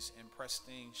stays in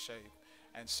pristine shape.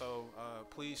 And so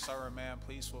please, sir or ma'am,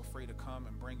 please feel free to come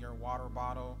and bring your water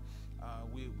bottle.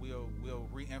 We'll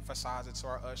re-emphasize it to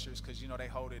our ushers because, you know, they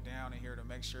hold it down in here to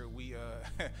make sure we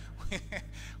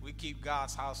we keep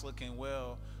God's house looking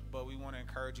well. But we want to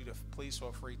encourage you to please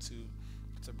feel free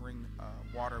to bring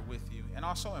water with you. And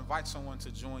also invite someone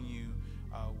to join you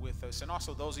with us. And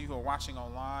also those of you who are watching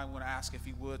online, we want to ask if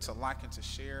you would to like and to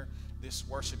share this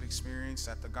worship experience,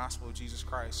 that the gospel of Jesus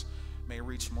Christ may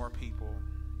reach more people.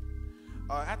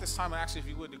 At this time, I ask if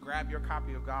you would to grab your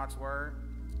copy of God's Word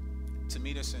to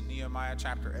meet us in Nehemiah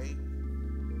chapter 8.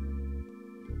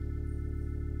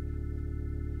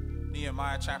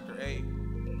 Nehemiah chapter 8.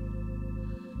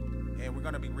 And we're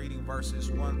going to be reading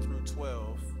verses 1 through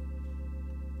 12.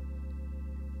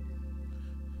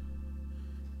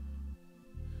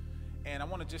 And I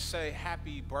want to just say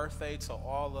happy birthday to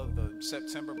all of the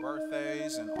September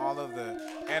birthdays and all of the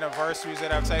anniversaries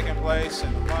that have taken place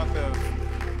in the month of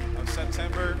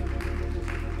September.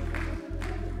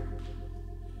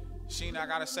 Sheena, I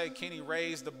gotta say, Kenny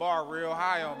raised the bar real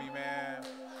high on me, man.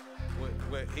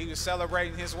 He was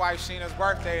celebrating his wife Sheena's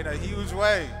birthday in a huge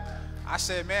way. I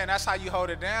said, man, that's how you hold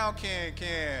it down, Ken.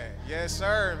 Yes,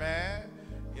 sir, man.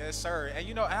 Yes, sir. And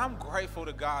you know, and I'm grateful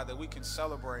to God that we can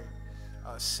celebrate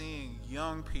seeing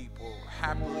young people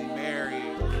happily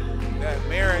married. That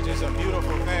marriage is a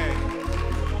beautiful thing.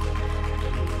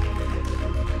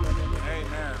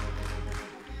 Amen.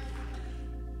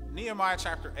 Nehemiah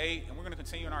chapter 8, and we're going to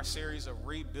continue in our series of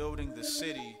rebuilding the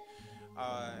city.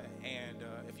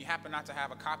 If you happen not to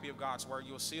have a copy of God's Word,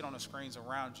 you'll see it on the screens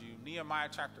around you. Nehemiah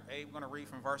chapter 8, we're going to read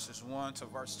from verses 1 to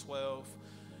verse 12.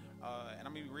 And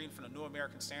I'm going to be reading from the New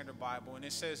American Standard Bible, and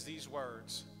it says these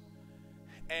words.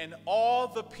 And all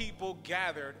the people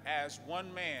gathered as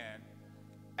one man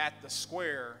at the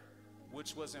square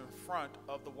which was in front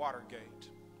of the water gate.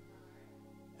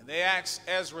 And they asked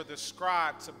Ezra the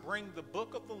scribe to bring the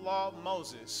book of the law of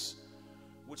Moses,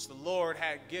 which the Lord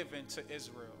had given to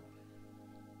Israel.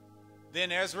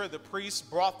 Then Ezra the priest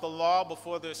brought the law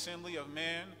before the assembly of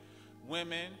men,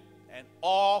 women, and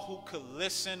all who could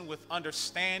listen with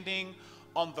understanding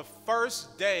on the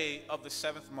first day of the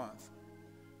 7th month.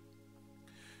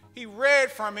 He read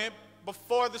from it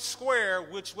before the square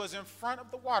which was in front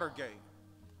of the water gate,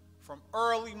 from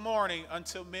early morning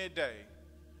until midday,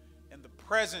 in the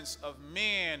presence of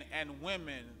men and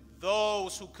women,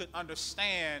 those who could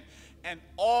understand, and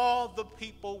all the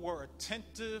people were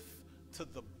attentive to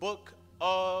the book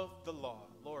of the law.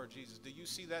 Lord Jesus, do you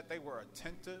see that? They were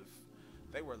attentive.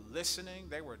 They were listening.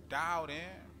 They were dialed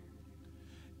in.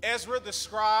 Ezra the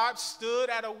scribe stood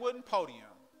at a wooden podium,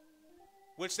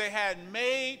 which they had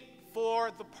made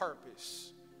for the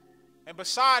purpose. And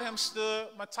beside him stood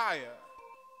Matthiah,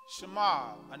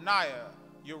 Shema, Ananiah,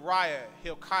 Uriah,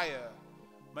 Hilkiah,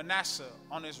 Manasseh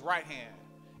on his right hand,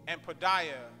 and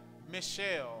Pedaiah,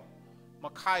 Mishael,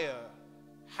 Micaiah,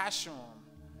 Hashum,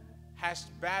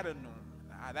 Hashbaddanum.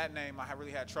 That name I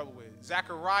really had trouble with.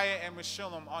 Zechariah and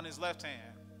Meshullam on his left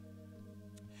hand.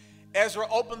 Ezra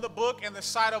opened the book in the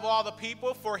sight of all the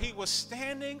people, for he was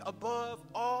standing above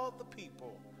all the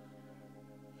people.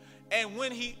 And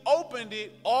when he opened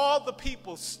it, all the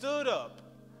people stood up.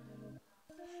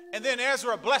 And then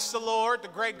Ezra blessed the Lord, the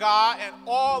great God, and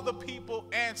all the people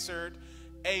answered,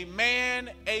 Amen,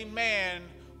 amen.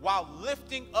 While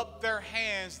lifting up their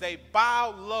hands, they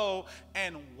bowed low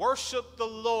and worshiped the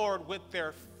Lord with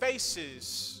their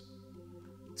faces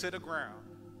to the ground.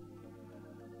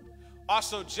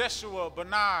 Also Jeshua,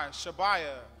 Benai,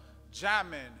 Shabiah,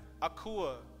 Jamin,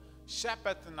 Akua,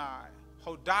 Shephathani,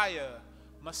 Hodiah,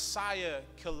 Messiah,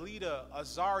 Kelida,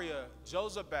 Azariah,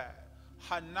 Jozabad,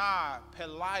 Hanah,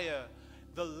 Peliah,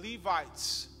 the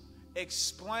Levites,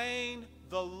 explained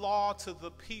the law to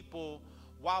the people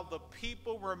while the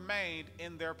people remained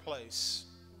in their place.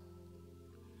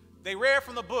 They read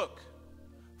from the book,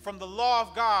 from the law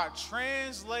of God,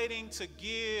 translating to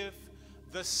give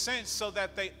the sense so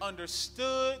that they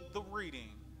understood the reading.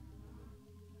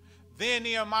 Then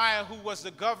Nehemiah, who was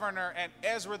the governor, and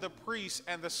Ezra the priest,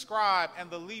 and the scribe, and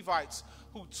the Levites,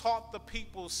 who taught the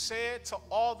people, said to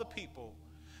all the people,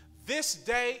 This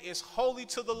day is holy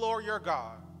to the Lord your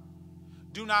God.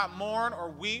 Do not mourn or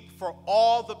weep, for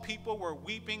all the people were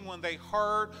weeping when they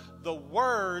heard the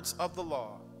words of the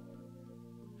law.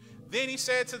 Then he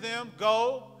said to them,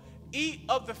 Go, eat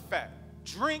of the fat,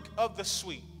 drink of the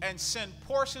sweet, and send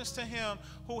portions to him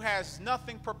who has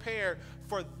nothing prepared,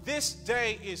 for this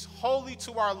day is holy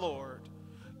to our Lord.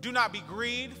 Do not be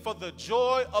grieved, for the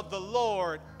joy of the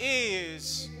Lord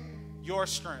is your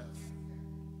strength.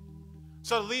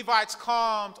 So the Levites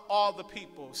calmed all the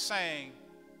people, saying,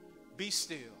 Be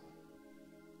still,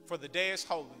 for the day is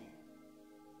holy.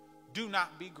 Do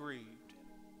not be grieved.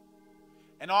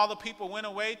 And all the people went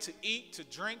away to eat, to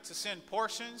drink, to send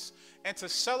portions, and to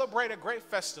celebrate a great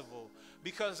festival,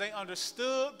 because they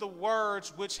understood the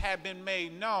words which had been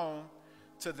made known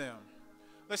to them.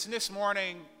 Listen, this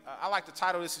morning, I like to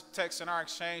title this text in our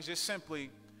exchange just simply,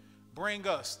 Bring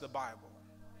Us the Bible.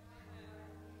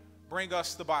 Bring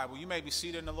us the Bible. You may be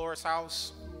seated in the Lord's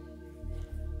house.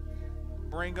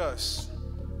 Bring us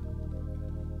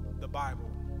the Bible.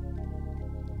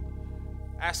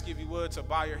 Ask if you would to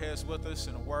bow your heads with us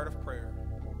in a word of prayer.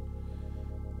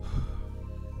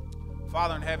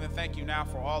 Father in heaven, thank you now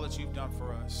for all that you've done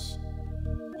for us.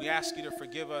 We ask you to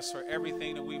forgive us for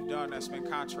everything that we've done that's been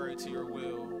contrary to your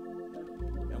will.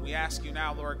 And we ask you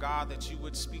now, Lord God, that you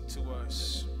would speak to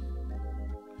us.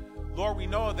 Lord, we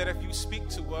know that if you speak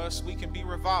to us, we can be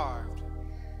revived.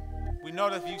 We know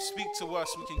that if you speak to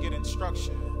us, we can get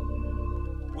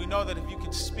instruction. We know that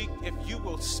if you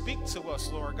will speak to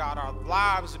us, Lord God, our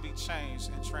lives will be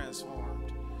changed and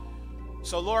transformed.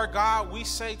 So, Lord God, we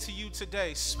say to you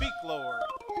today, speak, Lord,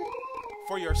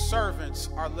 for your servants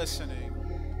are listening.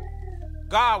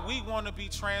 God, we want to be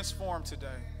transformed today.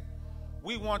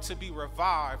 We want to be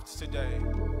revived today.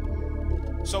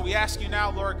 So we ask you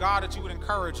now, Lord God, that you would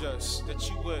encourage us, that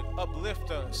you would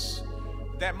uplift us,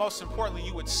 that most importantly,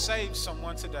 you would save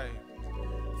someone today.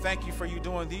 Thank you for you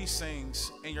doing these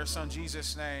things in your son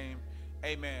Jesus' name.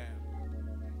 Amen.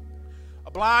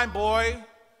 A blind boy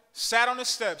sat on the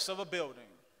steps of a building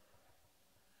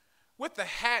with the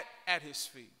hat at his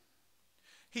feet.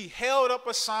 He held up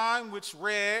a sign which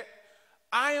read,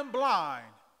 I am blind,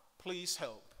 please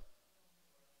help.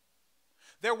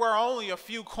 There were only a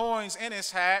few coins in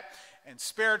his hat and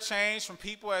spare change from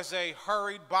people as they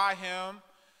hurried by him,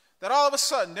 that all of a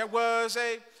sudden there was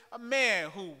a man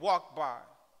who walked by,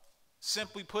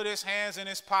 simply put his hands in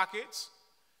his pockets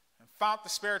and found the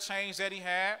spare change that he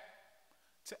had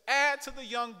to add to the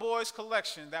young boy's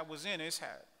collection that was in his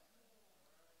hat.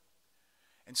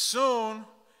 And soon,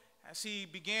 as he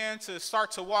began to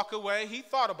start to walk away, he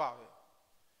thought about it.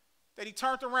 That he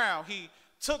turned around, he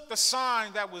took the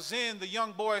sign that was in the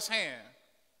young boy's hand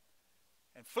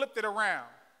and flipped it around.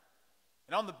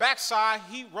 And on the backside,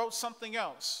 he wrote something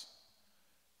else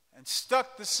and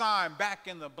stuck the sign back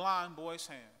in the blind boy's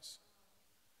hands.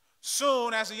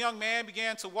 Soon, as the young man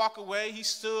began to walk away, he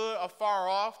stood afar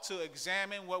off to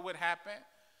examine what would happen.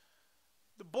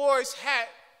 The boy's hat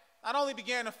not only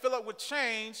began to fill up with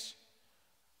change,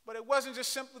 but it wasn't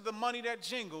just simply the money that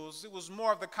jingles, it was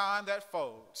more of the kind that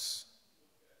folds.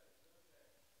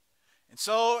 And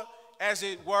so, as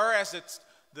it were, as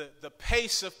the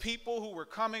pace of people who were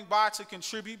coming by to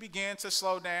contribute began to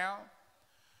slow down,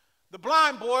 the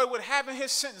blind boy, with having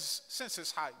his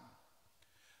senses heightened,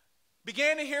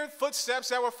 began to hear footsteps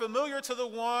that were familiar to the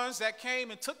ones that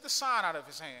came and took the sign out of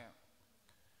his hand.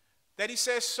 That he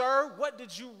said, Sir, what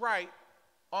did you write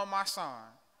on my sign?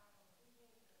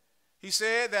 He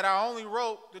said that I only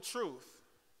wrote the truth.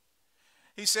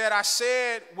 He said, I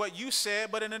said what you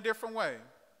said, but in a different way.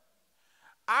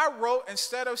 I wrote,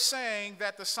 instead of saying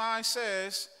that the sign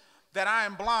says that I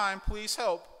am blind, please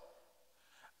help,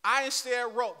 I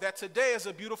instead wrote that today is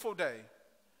a beautiful day,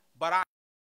 but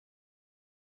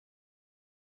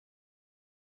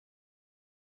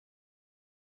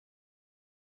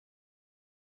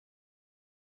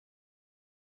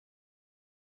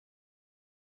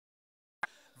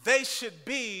they should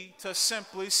be to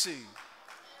simply see.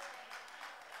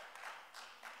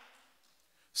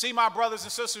 See, my brothers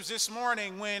and sisters, this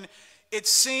morning when it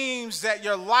seems that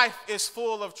your life is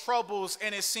full of troubles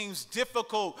and it seems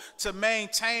difficult to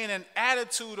maintain an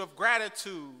attitude of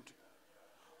gratitude,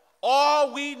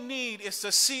 all we need is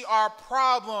to see our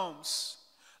problems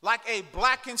like a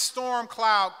blackened storm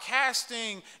cloud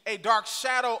casting a dark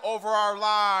shadow over our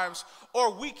lives,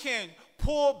 or we can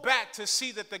pull back to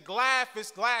see that the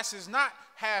glass is not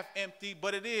half empty,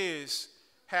 but it is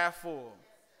half full.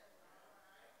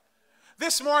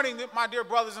 This morning, my dear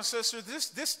brothers and sisters,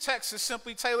 this text is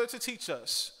simply tailored to teach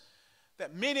us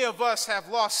that many of us have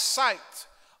lost sight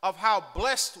of how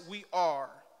blessed we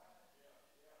are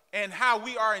and how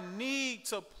we are in need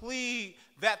to plead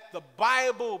that the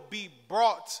Bible be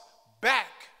brought back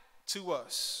to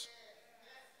us.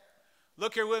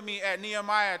 Look here with me at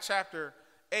Nehemiah chapter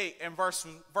 8 and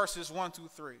verses 1 through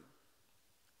 3.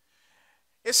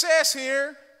 It says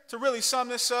here, to really sum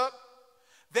this up,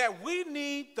 that we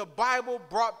need the Bible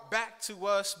brought back to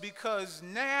us because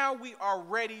now we are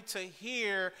ready to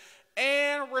hear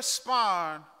and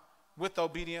respond with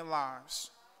obedient lives.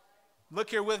 Look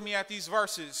here with me at these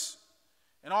verses.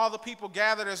 And all the people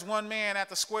gathered as one man at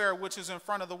the square which is in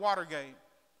front of the water gate.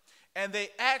 And they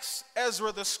asked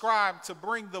Ezra the scribe to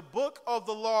bring the book of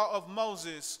the law of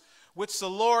Moses, which the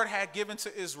Lord had given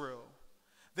to Israel.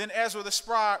 Then Ezra the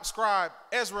scribe,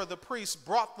 Ezra the priest,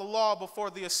 brought the law before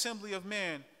the assembly of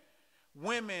men,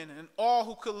 women, and all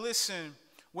who could listen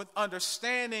with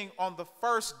understanding on the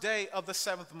first day of the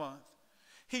 7th month.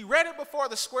 He read it before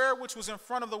the square which was in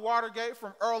front of the water gate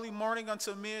from early morning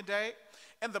until midday,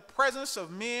 in the presence of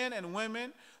men and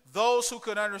women, those who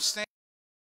could understand.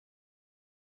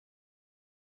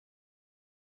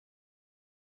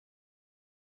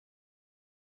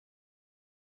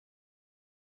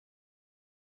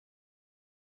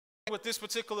 With this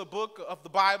particular book of the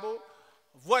Bible,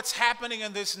 what's happening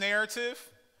in this narrative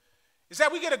is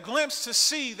that we get a glimpse to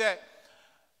see that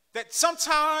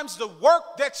sometimes the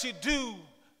work that you do,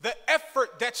 the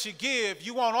effort that you give,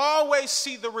 you won't always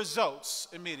see the results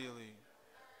immediately.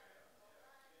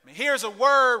 I mean, here's a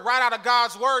word right out of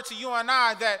God's word to you and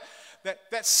I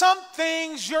that some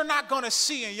things you're not going to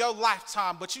see in your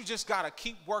lifetime, but you just got to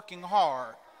keep working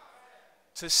hard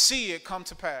to see it come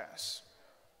to pass.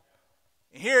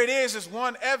 And here it is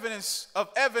one evidence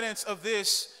of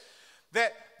this,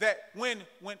 that when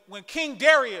King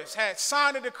Darius had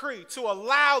signed a decree to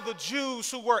allow the Jews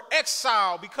who were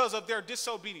exiled because of their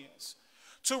disobedience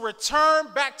to return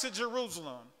back to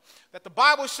Jerusalem, that the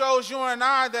Bible shows you and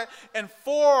I that in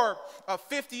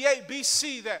 458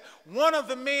 BC, that one of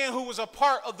the men who was a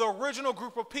part of the original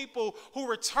group of people who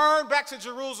returned back to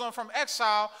Jerusalem from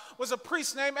exile was a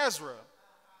priest named Ezra.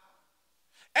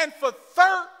 And for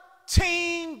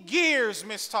 13 years,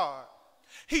 Miss Todd,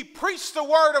 he preached the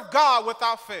word of God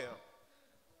without fail.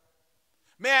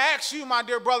 May I ask you, my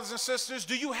dear brothers and sisters,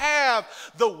 do you have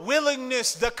the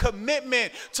willingness, the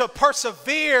commitment to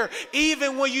persevere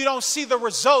even when you don't see the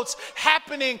results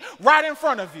happening right in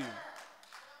front of you?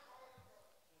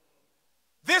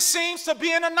 This seems to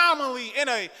be an anomaly in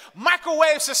a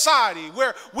microwave society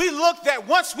where we look that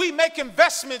once we make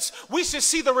investments, we should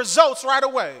see the results right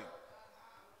away.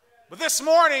 But this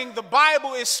morning, the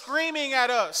Bible is screaming at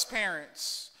us,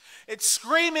 parents. It's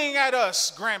screaming at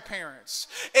us, grandparents.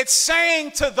 It's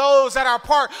saying to those that are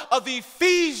part of the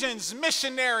Ephesians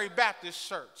Missionary Baptist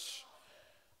Church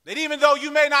that even though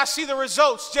you may not see the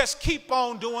results, just keep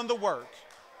on doing the work.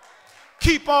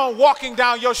 Keep on walking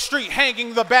down your street,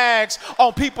 hanging the bags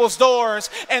on people's doors,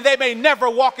 and they may never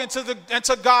walk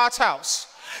into God's house.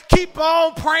 Keep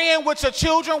on praying with your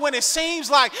children when it seems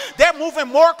like they're moving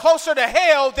more closer to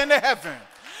hell than to heaven.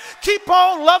 Keep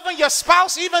on loving your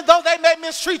spouse even though they may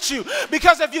mistreat you.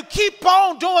 Because if you keep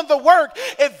on doing the work,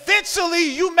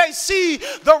 eventually you may see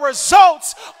the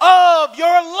results of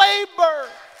your labor.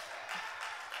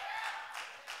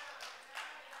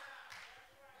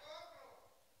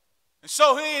 And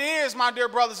so here it is, my dear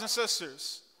brothers and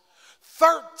sisters.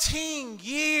 13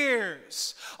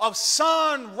 years of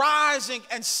sun rising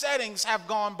and settings have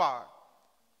gone by.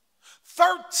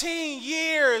 13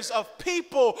 years of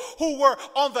people who were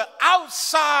on the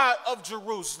outside of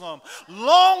Jerusalem,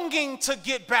 longing to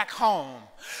get back home,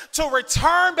 to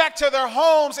return back to their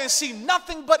homes and see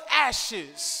nothing but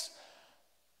ashes,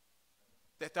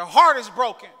 that their heart is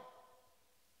broken.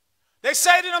 They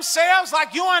say to themselves,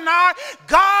 like you and I,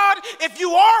 God, if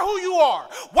you are who you are,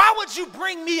 why would you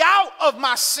bring me out of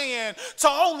my sin to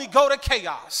only go to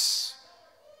chaos?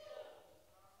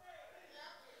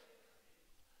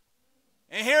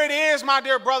 And here it is, my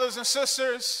dear brothers and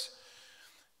sisters,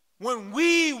 when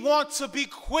we want to be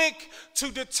quick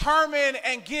to determine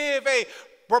and give a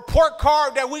report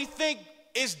card that we think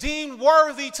is deemed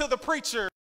worthy to the preacher,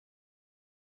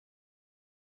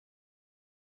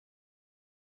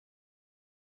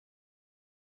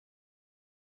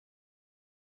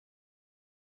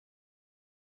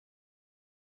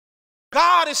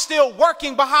 God is still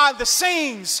working behind the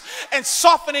scenes and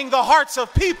softening the hearts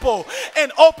of people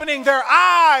and opening their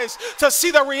eyes to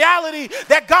see the reality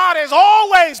that God has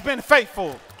always been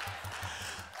faithful.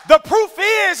 The proof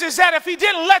is that if he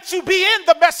didn't let you be in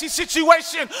the messy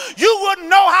situation, you wouldn't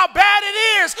know how bad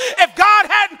it is if God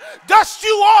hadn't dusted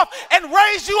you off and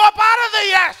raised you up out of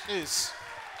the ashes.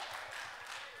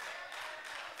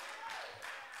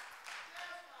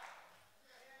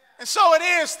 And so it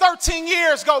is, 13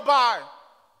 years go by.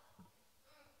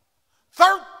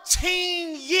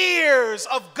 13 years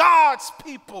of God's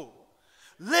people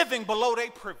living below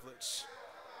their privilege.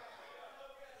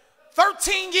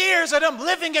 13 years of them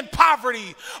living in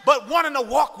poverty but wanting to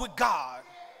walk with God.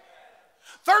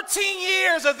 13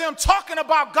 years of them talking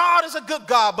about God is a good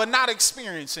God but not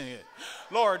experiencing it.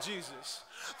 Lord Jesus.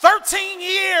 13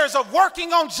 years of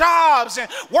working on jobs and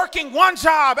working one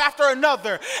job after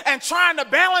another and trying to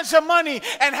balance your money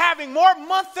and having more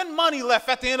month than money left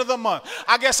at the end of the month.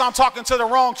 I guess I'm talking to the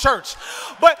wrong church.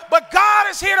 But God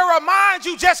is here to remind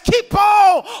you, just keep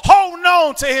on holding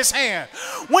on to his hand.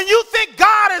 When you think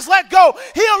God has let go,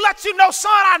 he'll let you know,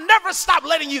 son, I never stop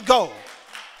letting you go.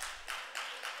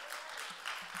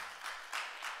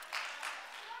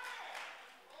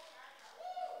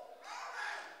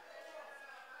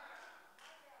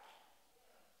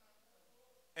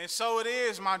 And so it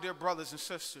is, my dear brothers and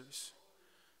sisters,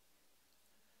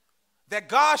 that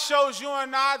God shows you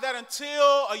and I that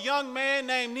until a young man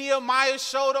named Nehemiah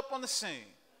showed up on the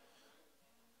scene,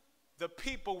 the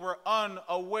people were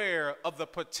unaware of the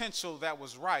potential that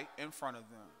was right in front of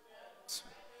them.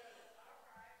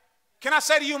 Can I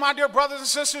say to you, my dear brothers and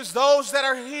sisters, those that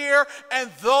are here and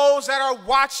those that are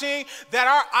watching, that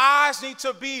our eyes need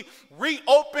to be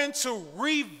reopened to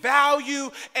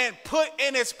revalue and put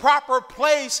in its proper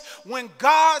place when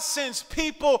God sends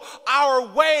people our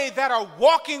way that are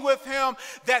walking with him,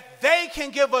 that they can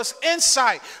give us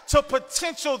insight to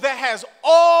potential that has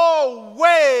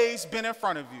always been in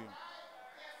front of you.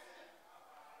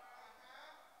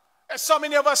 There's so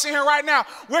many of us in here right now,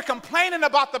 we're complaining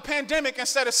about the pandemic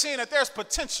instead of seeing that there's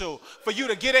potential for you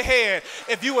to get ahead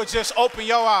if you would just open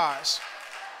your eyes.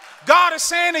 God is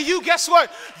saying to you, guess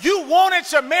what? You wanted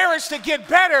your marriage to get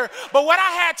better, but what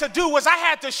I had to do was I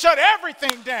had to shut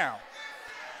everything down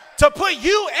to put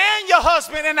you and your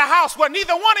husband in the house where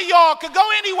neither one of y'all could go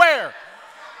anywhere.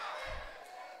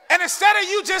 And instead of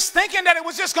you just thinking that it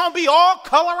was just going to be all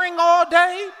coloring all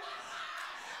day,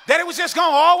 that it was just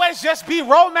going to always just be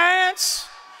romance.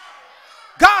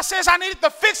 God says I needed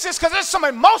to fix this because there's some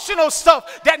emotional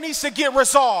stuff that needs to get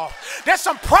resolved. There's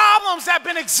some problems that have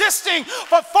been existing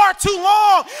for far too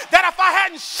long that if I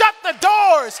hadn't shut the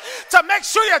doors to make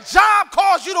sure your job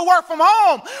calls you to work from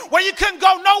home where you couldn't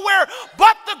go nowhere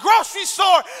but the grocery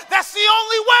store, that's the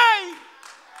only way.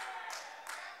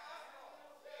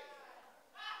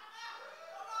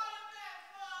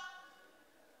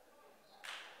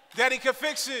 That he could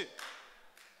fix it.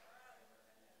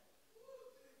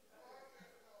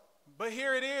 But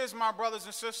here it is, my brothers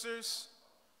and sisters.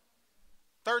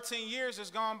 13 years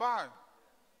has gone by.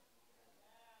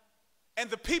 And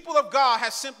the people of God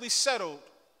have simply settled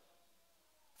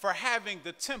for having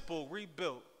the temple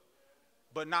rebuilt,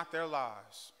 but not their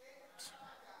lives.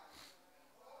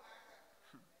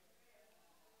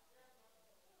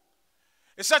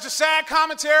 It's such a sad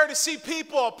commentary to see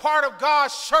people, a part of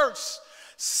God's church,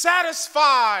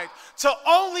 satisfied to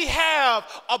only have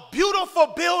a beautiful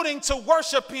building to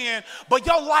worship in, but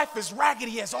your life is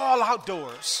raggedy as all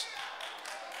outdoors.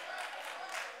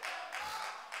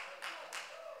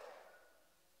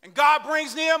 And God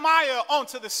brings Nehemiah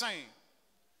onto the scene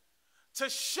to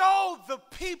show the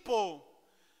people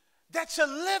that you're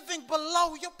living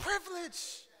below your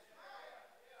privilege.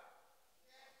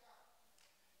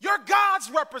 You're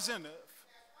God's representative.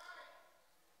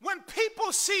 When people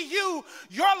people see you,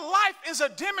 your life is a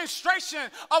demonstration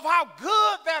of how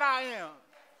good that I am.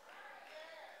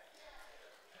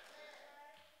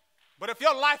 But if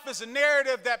your life is a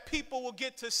narrative that people will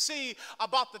get to see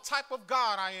about the type of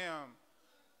God I am,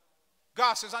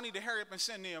 God says, I need to hurry up and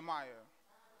send Nehemiah.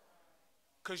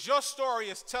 Because your story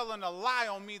is telling a lie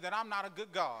on me that I'm not a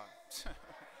good God.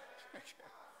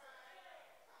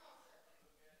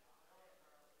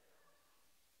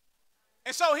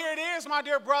 And so here it is, my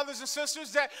dear brothers and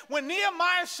sisters, that when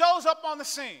Nehemiah shows up on the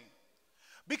scene,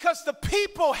 because the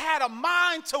people had a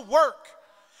mind to work,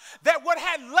 that what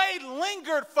had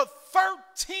lingered for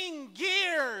 13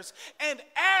 years and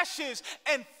ashes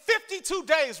and 52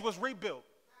 days was rebuilt.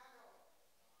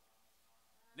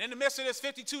 And in the midst of this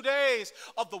 52 days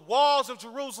of the walls of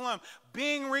Jerusalem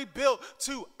being rebuilt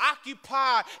to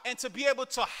occupy and to be able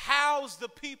to house the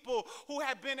people who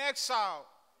had been exiled,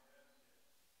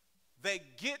 they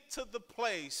get to the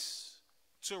place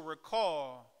to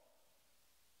recall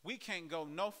we can't go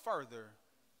no further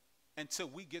until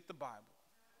we get the Bible.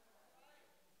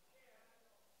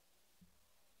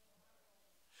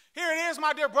 Here it is,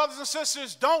 my dear brothers and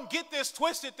sisters. Don't get this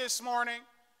twisted this morning.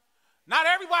 Not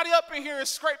everybody up in here is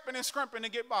scraping and scrimping to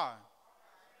get by.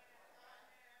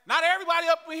 Not everybody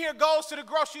up in here goes to the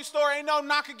grocery store, ain't no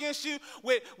knock against you,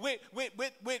 with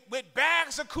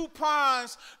bags of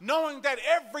coupons, knowing that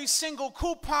every single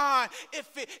coupon,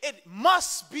 it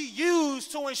must be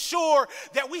used to ensure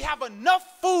that we have enough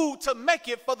food to make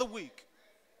it for the week.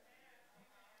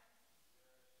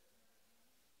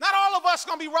 Not all of us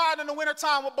going to be riding in the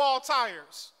wintertime with ball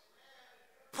tires,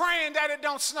 praying that it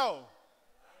don't snow.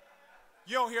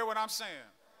 You don't hear what I'm saying.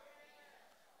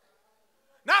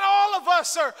 Not all of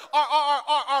us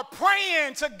are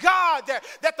praying to God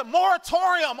that the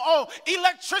moratorium on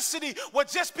electricity would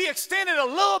just be extended a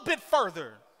little bit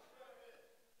further.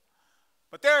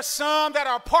 But there are some that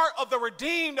are part of the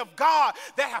redeemed of God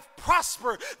that have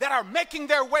prospered, that are making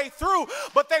their way through,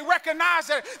 but they recognize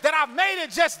that I've made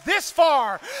it just this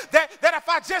far, that if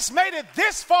I just made it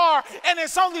this far and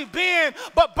it's only been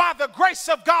but by the grace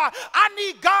of God, I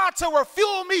need God to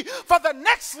refuel me for the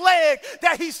next leg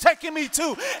that he's taking me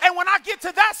to. And when I get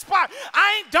to that spot,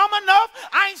 I ain't dumb enough,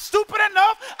 I ain't stupid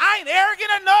enough, I ain't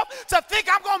arrogant enough to think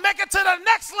I'm going to make it to the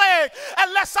next leg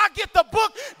unless I get the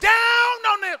book down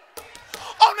on the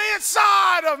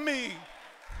inside of me.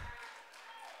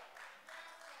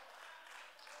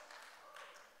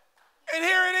 And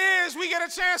here it is, we get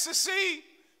a chance to see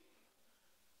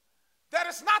that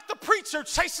it's not the preacher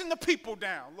chasing the people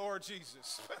down, Lord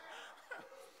Jesus.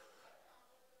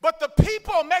 But the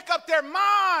people make up their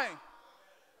mind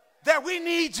that we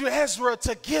need you, Ezra,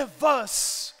 to give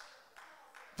us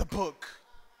the book.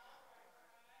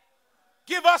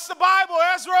 Give us the Bible,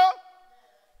 Ezra.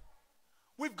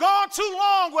 We've gone too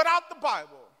long without the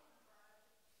Bible.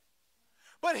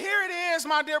 But here it is,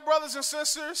 my dear brothers and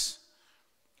sisters,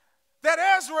 that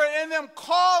Ezra and them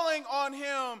calling on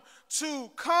him to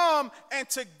come and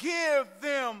to give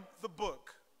them the book.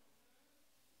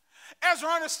 Ezra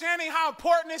understanding how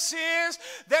important this is,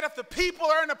 that if the people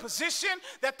are in a position,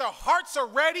 that their hearts are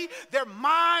ready, their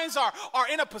minds are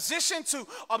in a position to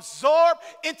absorb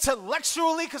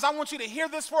intellectually, because I want you to hear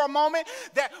this for a moment,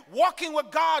 that walking with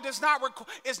God is not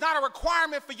a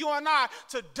requirement for you and I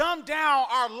to dumb down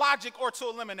our logic or to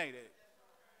eliminate it.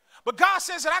 But God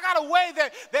says that I got a way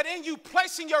that in you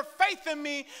placing your faith in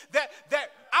me, that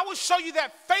I will show you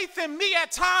that faith in me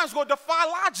at times will defy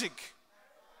logic.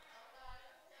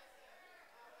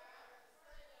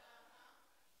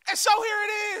 And so here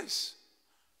it is,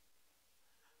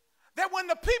 that when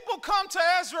the people come to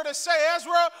Ezra to say,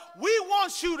 Ezra, we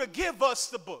want you to give us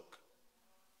the book,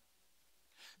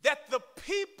 that the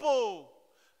people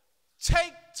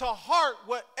take to heart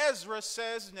what Ezra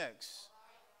says next.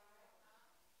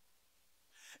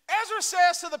 Ezra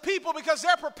says to the people, because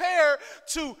they're prepared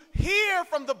to hear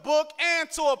from the book and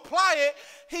to apply it,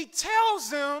 he tells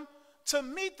them to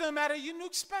meet them at a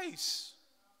unique space.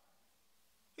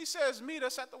 He says, meet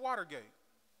us at the water gate.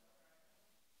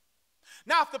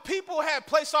 Now, if the people had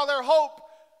placed all their hope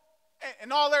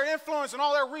and all their influence and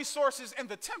all their resources in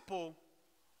the temple,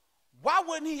 why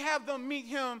wouldn't he have them meet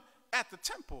him at the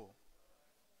temple?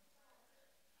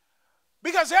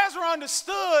 Because Ezra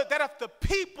understood that if the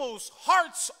people's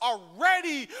hearts are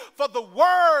ready for the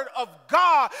word of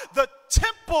God, the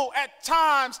temple at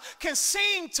times can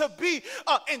seem to be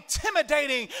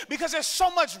intimidating because there's so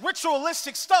much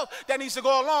ritualistic stuff that needs to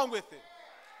go along with it.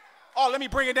 Oh, let me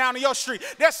bring it down to your street.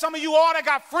 There's some of you all that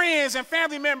got friends and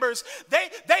family members.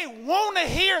 They want to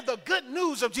hear the good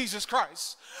news of Jesus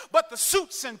Christ. But the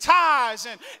suits and ties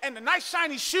and the nice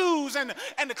shiny shoes and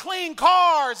the clean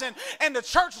cars and the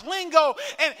church lingo.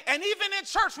 And even in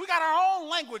church, we got our own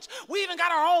language. We even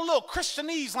got our own little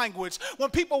Christianese language. When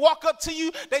people walk up to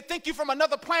you, they think you from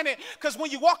another planet. Because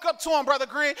when you walk up to them, Brother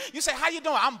Green, you say, how you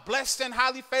doing? I'm blessed and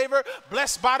highly favored,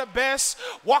 blessed by the best,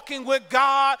 walking with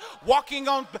God,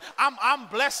 I'm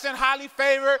blessed and highly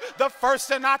favored, the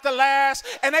first and not the last.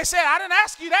 And they said, I didn't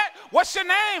ask you that. What's your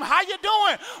name? How you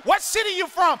doing? What city you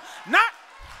from? Not.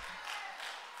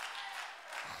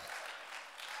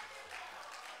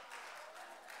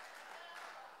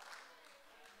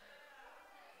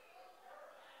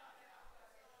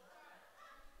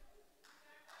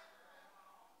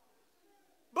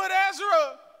 But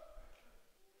Ezra,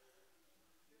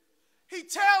 he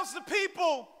tells the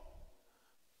people,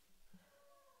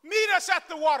 meet us at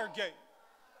the water gate.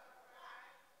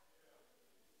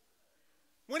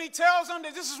 When he tells them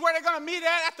that this is where they're going to meet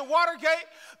at the water gate,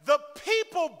 the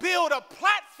people build a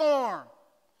platform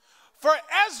for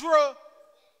Ezra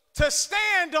to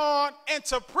stand on and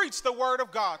to preach the word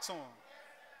of God to them.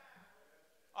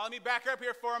 Let me back up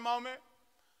here for a moment.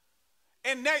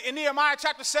 In Nehemiah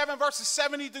chapter 7, verses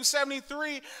 70 through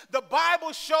 73, the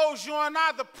Bible shows you and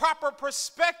I the proper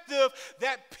perspective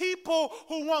that people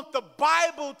who want the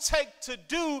Bible take to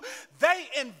do, they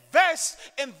invest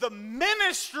in the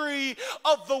ministry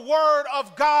of the Word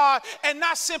of God and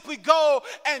not simply go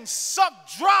and suck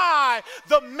dry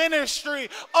the ministry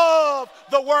of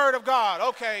the Word of God.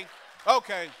 Okay.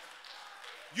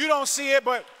 You don't see it,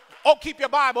 but keep your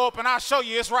Bible open. I'll show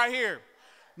you. It's right here.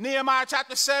 Nehemiah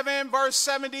chapter 7, verse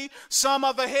 70, some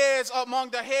of the heads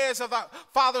among the heads of the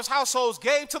fathers' households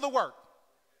gave to the work.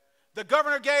 The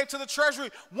governor gave to the treasury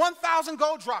 1,000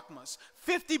 gold drachmas,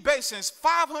 50 basins,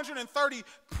 530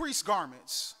 priest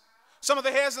garments. Some of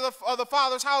the heads of the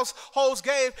fathers' households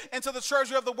gave into the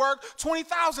treasury of the work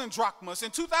 20,000 drachmas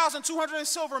and 2,200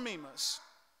 silver minas.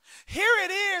 Here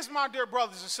it is, my dear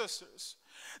brothers and sisters,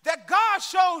 that God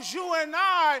shows you and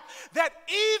I that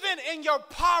even in your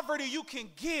poverty, you can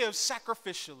give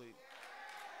sacrificially.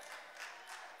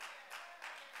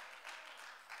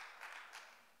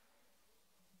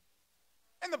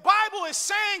 And the Bible is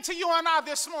saying to you and I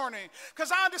this morning,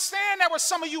 because I understand there were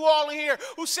some of you all in here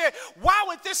who said, why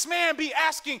would this man be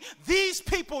asking these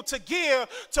people to give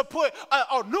to put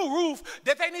a new roof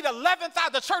that they need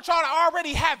 11,000? The church ought to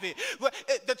already have it.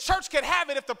 The church could have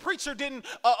it if the preacher didn't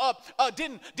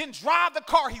drive the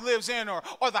car he lives in or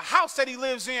the house that he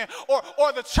lives in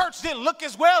or the church didn't look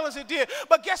as well as it did.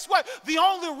 But guess what? The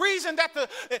only reason that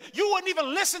you wouldn't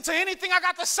even listen to anything I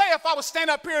got to say if I was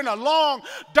standing up here in a long,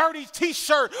 dirty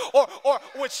t-shirt or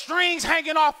with strings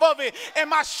hanging off of it and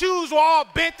my shoes were all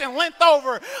bent and leant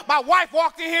over. My wife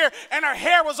walked in here and her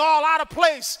hair was all out of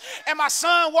place. And my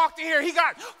son walked in here, he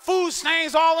got food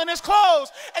stains all in his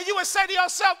clothes. And you would say to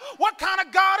yourself, what kind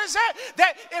of God is that?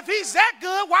 That if he's that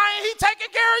good, why ain't he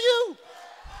taking care of you?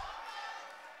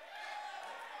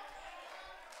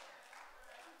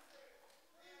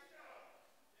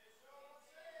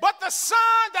 But the sign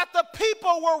that the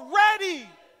people were ready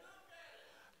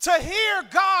to hear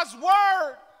God's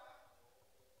word,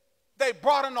 they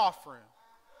brought an offering.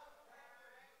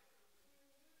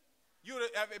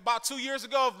 About 2 years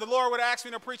ago, if the Lord would have asked me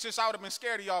to preach this, I would have been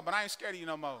scared of y'all, but I ain't scared of you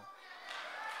no more.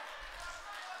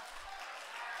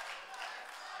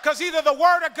 Because either the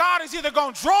word of God is either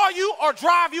going to draw you or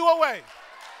drive you away.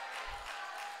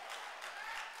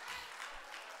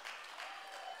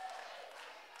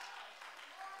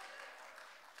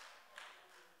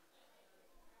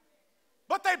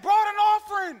 But they brought an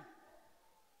offering.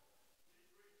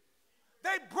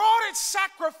 They brought it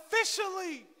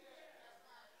sacrificially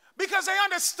because they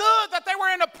understood that they were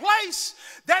in a place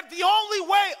that the only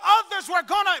way others were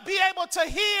going to be able to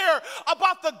hear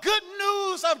about the good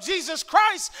news of Jesus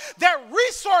Christ, that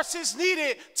resources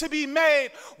needed to be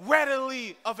made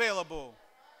readily available.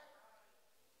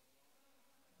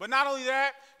 But not only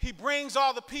that, he brings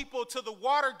all the people to the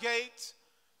water gate,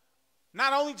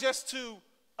 not only just to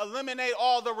eliminate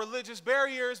all the religious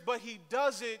barriers, but he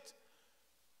does it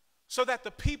so that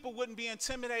the people wouldn't be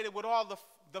intimidated with all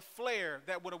the flair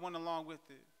that would have went along with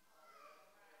it.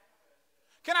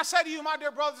 Can I say to you, my dear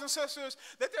brothers and sisters,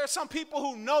 that there are some people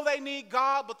who know they need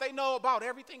God, but they know about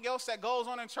everything else that goes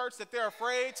on in church that they're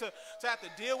afraid to have to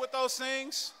deal with those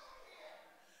things?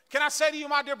 Can I say to you,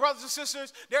 my dear brothers and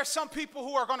sisters, there are some people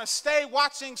who are going to stay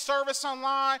watching service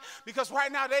online because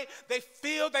right now they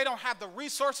feel they don't have the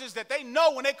resources that they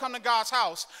know when they come to God's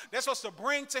house. They're supposed to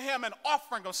bring to him an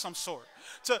offering of some sort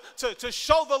to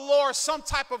show the Lord some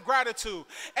type of gratitude.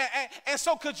 And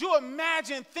so could you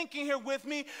imagine thinking here with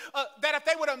me that if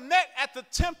they would have met at the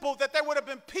temple, that there would have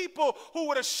been people who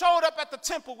would have showed up at the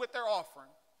temple with their offering.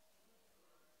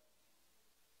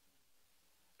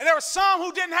 And there were some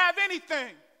who didn't have anything.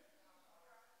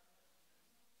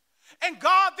 And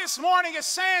God this morning is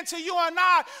saying to you and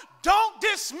I, don't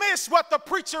dismiss what the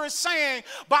preacher is saying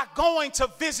by going to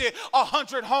visit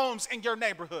 100 homes in your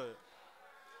neighborhood.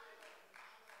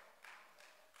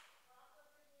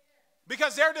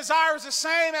 Because their desire is the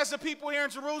same as the people here in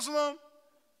Jerusalem,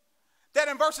 that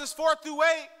in verses 4 through 8,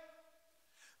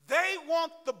 they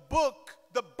want the book,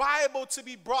 the Bible, to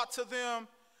be brought to them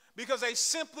because they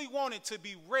simply want it to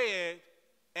be read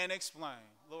and explained.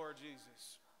 Lord Jesus.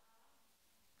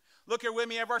 Look here with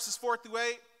me at verses 4 through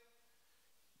 8.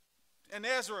 And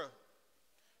Ezra,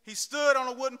 he stood on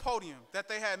a wooden podium that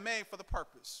they had made for the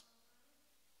purpose.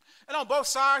 And on both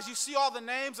sides, you see all the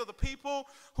names of the people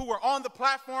who were on the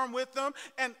platform with them.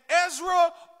 And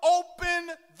Ezra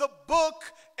opened the book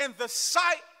in the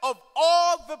sight of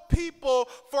all the people,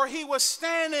 for he was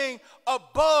standing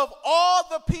above all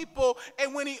the people.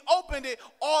 And when he opened it,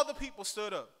 all the people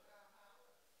stood up.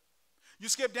 You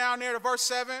skip down there to verse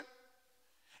 7.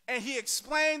 And he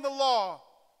explained the law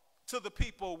to the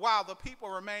people while the people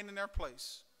remained in their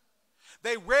place.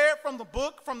 They read from the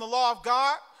book, from the law of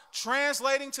God,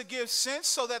 translating to give sense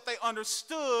so that they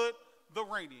understood the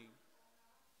reading.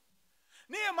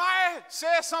 Nehemiah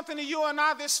says something to you and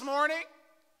I this morning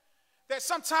that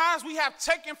sometimes we have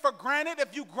taken for granted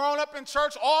if you've grown up in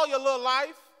church all your little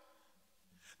life,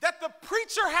 that the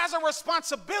preacher has a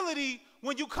responsibility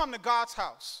when you come to God's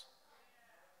house.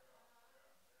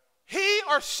 He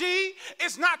or she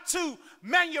is not to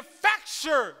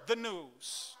manufacture the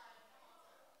news.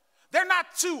 They're not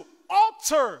to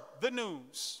alter the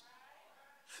news.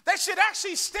 They should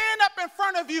actually stand up in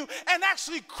front of you and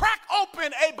actually crack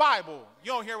open a Bible.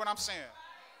 You don't hear what I'm saying?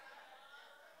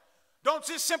 Don't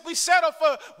just simply settle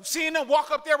for seeing them walk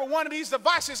up there with one of these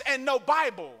devices and no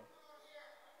Bible.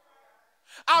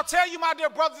 I'll tell you, my dear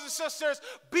brothers and sisters,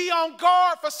 be on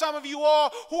guard for some of you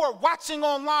all who are watching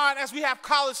online as we have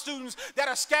college students that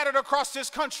are scattered across this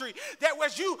country, that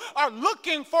as you are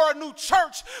looking for a new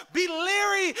church, be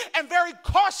leery and very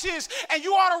cautious, and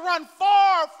you ought to run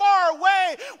far, far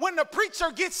away when the preacher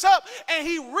gets up and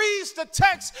he reads the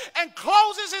text and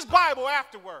closes his Bible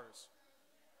afterwards.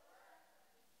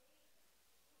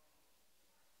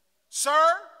 Sir,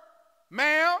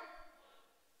 ma'am,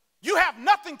 you have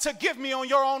nothing to give me on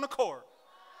your own accord.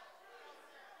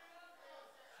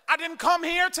 I didn't come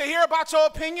here to hear about your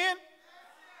opinion.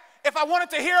 If I wanted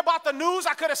to hear about the news,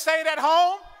 I could have stayed at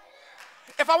home.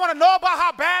 If I want to know about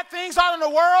how bad things are in the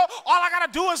world, all I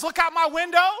got to do is look out my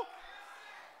window.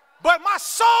 But my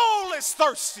soul is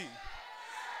thirsty.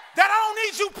 That I don't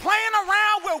need you playing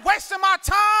around with wasting my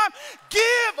time.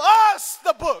 Give us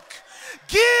the book.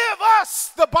 Give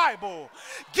us the Bible.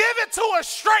 Give it to us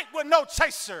straight with no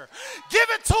chaser. Give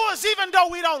it to us even though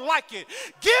we don't like it.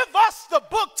 Give us the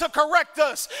book to correct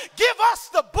us. Give us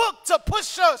the book to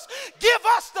push us. Give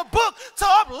us the book to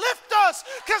uplift us,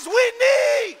 because we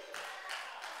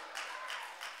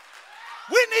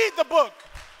need the book.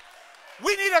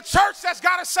 We need a church that's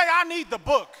got to say, I need the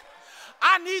book.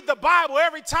 I need the Bible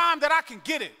every time that I can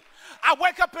get it. I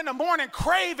wake up in the morning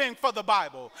craving for the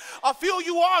Bible. A few of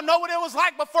you all know what it was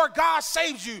like before God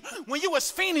saved you. When you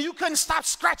was fiending, you couldn't stop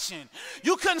scratching.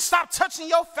 You couldn't stop touching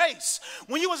your face.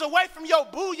 When you was away from your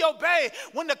boo, your bae,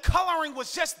 when the coloring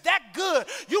was just that good,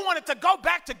 you wanted to go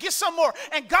back to get some more.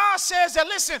 And God says that,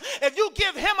 listen, if you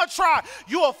give him a try,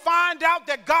 you will find out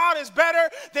that God is better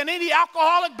than any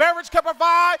alcoholic beverage could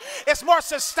provide. It's more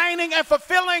sustaining and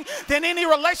fulfilling than any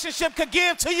relationship could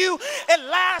give to you. It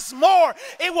lasts more.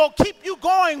 It will keep you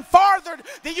going farther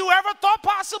than you ever thought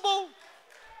possible.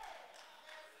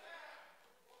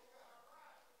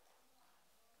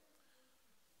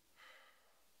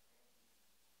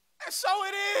 And so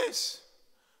it is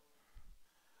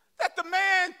that the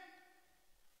man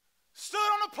stood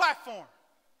on a platform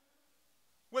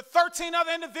with 13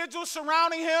 other individuals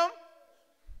surrounding him,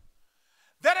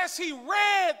 that as he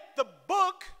read the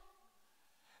book,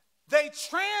 they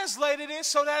translated it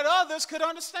so that others could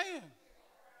understand.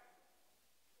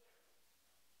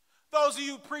 Those of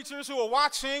you preachers who are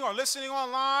watching or listening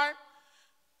online,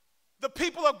 the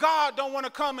people of God don't want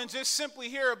to come and just simply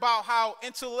hear about how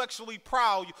intellectually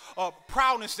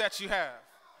proudness that you have,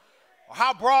 or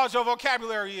how broad your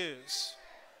vocabulary is.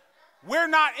 We're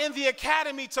not in the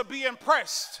academy to be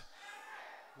impressed.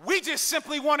 We just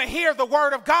simply want to hear the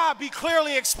word of God be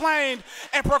clearly explained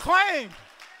and proclaimed.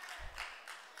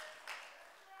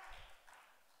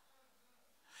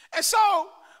 And so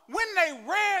when they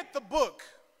read the book,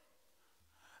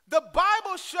 the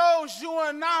Bible shows you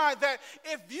and I that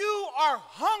if you are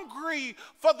hungry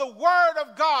for the word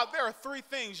of God, there are three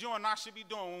things you and I should be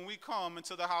doing when we come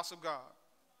into the house of God.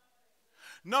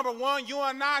 Number one, you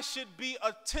and I should be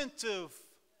attentive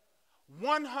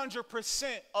 100%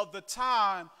 of the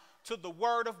time to the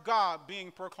word of God being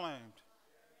proclaimed.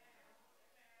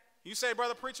 You say,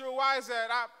 brother preacher, why is that?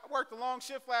 I worked a long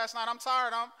shift last night. I'm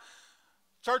tired.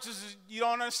 Churches, you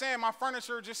don't understand, my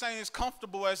furniture just ain't as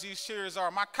comfortable as these chairs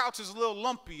are. My couch is a little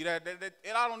lumpy, and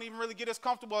I don't even really get as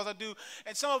comfortable as I do.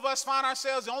 And some of us find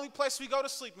ourselves, the only place we go to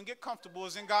sleep and get comfortable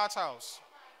is in God's house.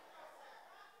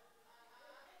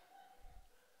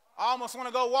 I almost want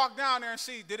to go walk down there and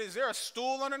see, is there a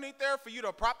stool underneath there for you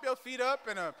to prop your feet up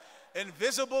and an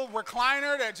invisible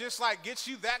recliner that just like gets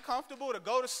you that comfortable to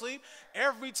go to sleep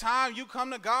every time you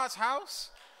come to God's house?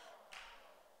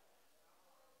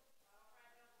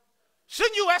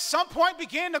 Shouldn't you at some point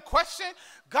begin to question,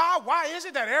 God, why is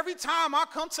it that every time I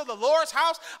come to the Lord's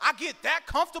house, I get that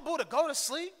comfortable to go to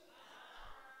sleep?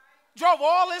 Drove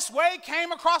all this way,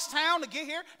 came across town to get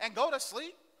here and go to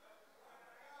sleep?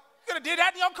 You could have did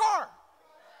that in your car.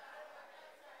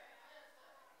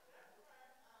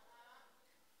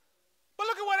 But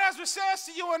look at what Ezra says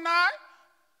to you and I.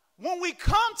 When we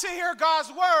come to hear God's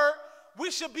word,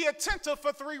 we should be attentive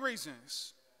for three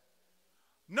reasons.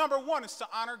 Number one is to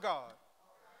honor God.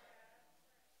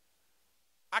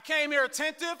 I came here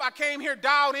attentive. I came here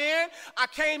dialed in. I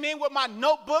came in with my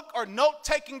notebook or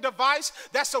note-taking device.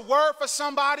 That's a word for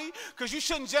somebody, because you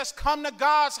shouldn't just come to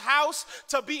God's house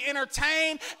to be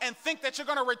entertained and think that you're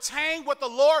going to retain what the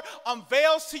Lord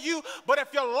unveils to you. But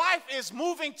if your life is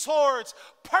moving towards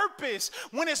purpose,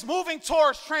 when it's moving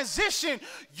towards transition,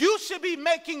 you should be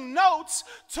making notes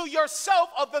to yourself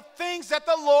of the things that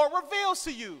the Lord reveals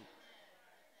to you.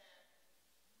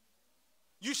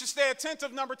 You should stay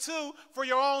attentive, number two, for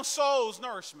your own soul's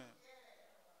nourishment.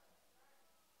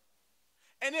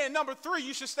 And then number three,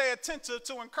 you should stay attentive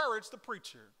to encourage the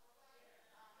preacher.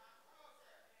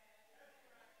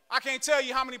 I can't tell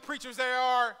you how many preachers there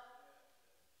are,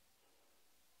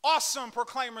 awesome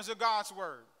proclaimers of God's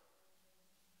word,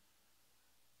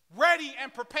 ready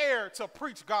and prepared to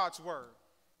preach God's word.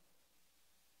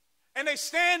 And they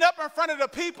stand up in front of the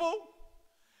people,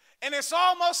 and it's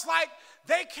almost like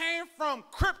they came from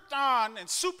Krypton and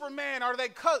Superman, or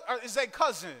is they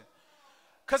cousin.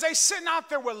 Because they sitting out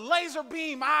there with laser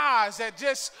beam eyes that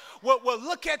just will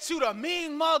look at you to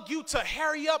mean mug you to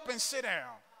hurry up and sit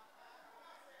down.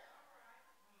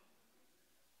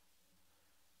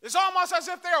 It's almost as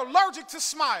if they're allergic to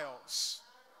smiles.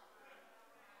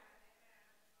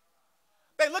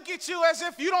 They look at you as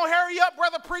if you don't hurry up,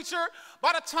 brother preacher,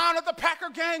 by the time that the Packer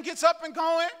gang gets up and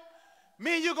going,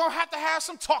 me and you going to have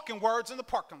some talking words in the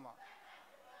parking lot.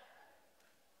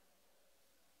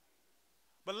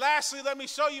 But lastly, let me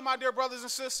show you, my dear brothers and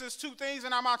sisters, two things,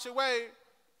 and I'm out your way.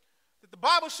 That the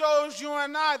Bible shows you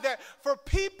and I that for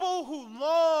people who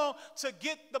long to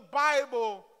get the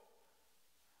Bible,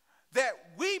 that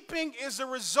weeping is a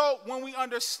result when we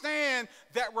understand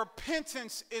that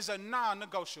repentance is a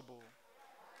non-negotiable.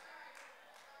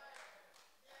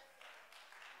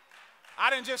 I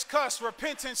didn't just cuss.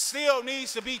 Repentance still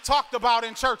needs to be talked about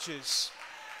in churches.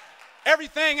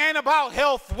 Everything ain't about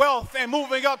health, wealth, and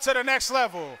moving up to the next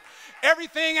level.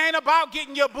 Everything ain't about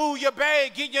getting your boo, your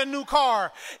babe, getting your new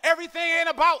car. Everything ain't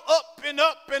about up and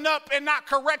up and up and not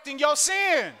correcting your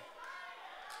sin.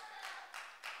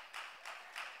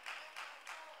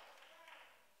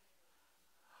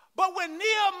 But when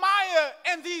Nehemiah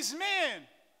and these men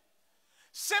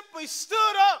simply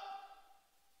stood up,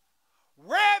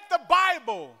 read the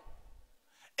Bible,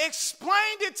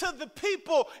 explained it to the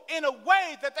people in a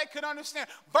way that they could understand.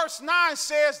 Verse 9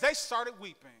 says they started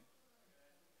weeping.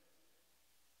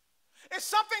 It's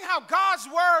something how God's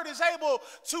word is able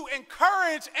to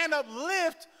encourage and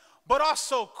uplift, but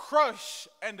also crush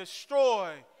and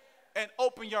destroy and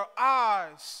open your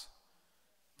eyes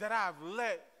that I've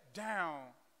let down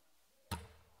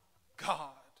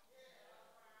God.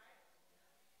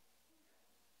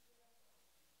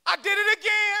 I did it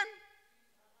again.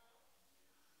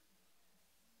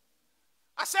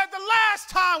 I said the last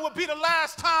time would be the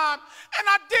last time, and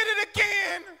I did it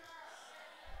again.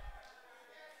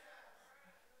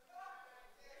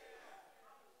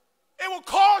 It will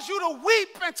cause you to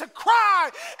weep and to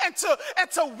cry and to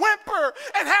whimper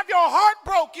and have your heart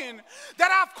broken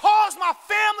that I've caused my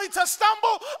family to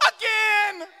stumble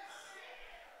again.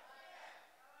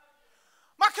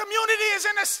 My community is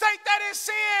in a state that is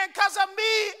in because of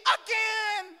me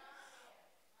again.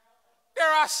 Dare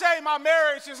I say, my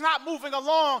marriage is not moving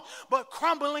along, but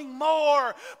crumbling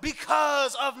more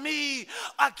because of me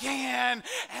again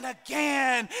and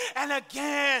again and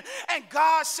again. And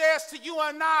God says to you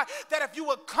and I that if you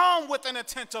would come with an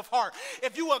attentive heart,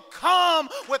 if you would come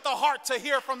with a heart to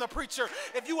hear from the preacher,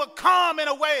 if you would come in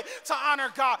a way to honor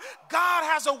God, God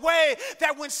has a way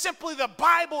that when simply the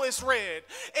Bible is read,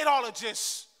 it ought to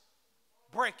just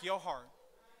break your heart.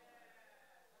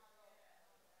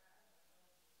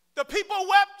 The people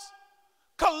wept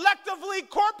collectively,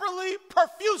 corporately,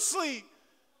 profusely,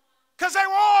 because they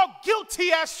were all guilty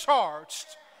as charged.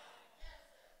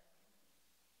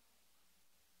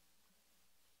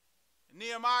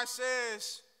 Nehemiah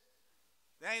says,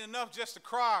 there ain't enough just to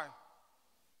cry.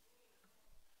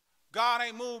 God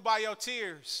ain't moved by your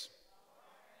tears.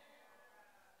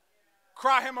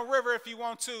 Cry him a river if you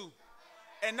want to,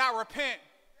 and not repent.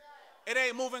 It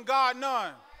ain't moving God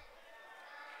none.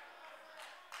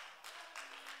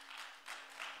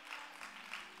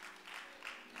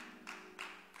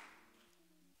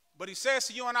 But he says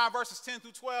to you and I, verses 10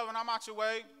 through 12, and I'm out your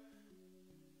way,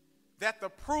 that the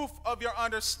proof of your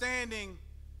understanding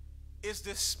is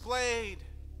displayed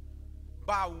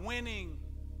by winning,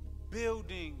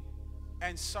 building,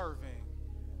 and serving.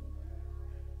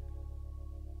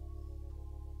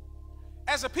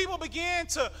 As the people began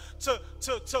to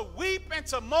weep and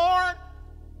to mourn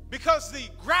because the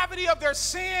gravity of their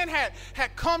sin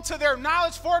had come to their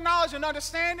knowledge, foreknowledge, and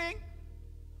understanding,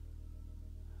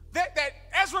 that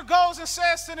Ezra goes and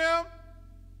says to them,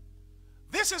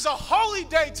 this is a holy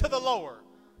day to the Lord.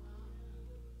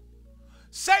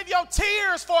 Save your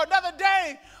tears for another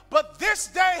day, but this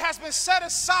day has been set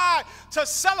aside to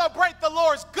celebrate the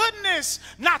Lord's goodness,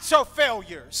 not your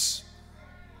failures.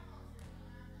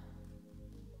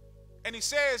 And he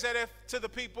says that if to the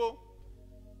people,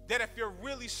 that if you're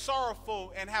really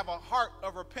sorrowful and have a heart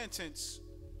of repentance,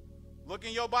 look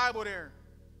in your Bible there.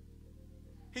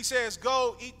 He says,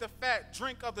 go eat the fat,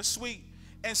 drink of the sweet,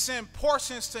 and send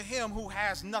portions to him who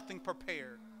has nothing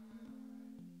prepared.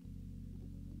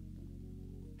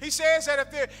 He says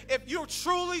that if you're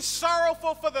truly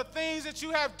sorrowful for the things that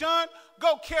you have done,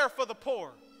 go care for the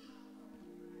poor.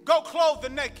 Go clothe the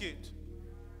naked.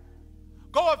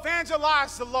 Go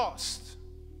evangelize the lost.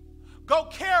 Go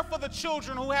care for the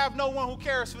children who have no one who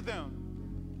cares for them.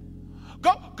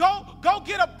 Go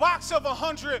get a box of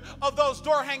 100 of those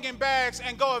door-hanging bags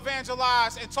and go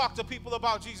evangelize and talk to people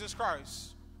about Jesus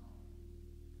Christ.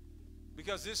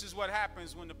 Because this is what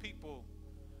happens when the people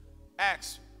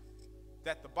ask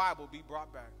that the Bible be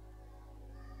brought back.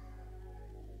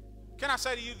 Can I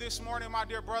say to you this morning, my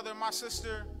dear brother and my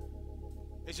sister,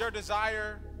 is your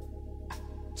desire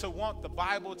to want the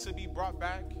Bible to be brought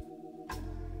back?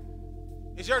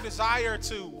 Is your desire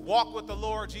to walk with the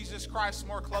Lord Jesus Christ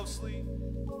more closely?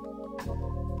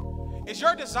 Is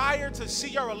your desire to see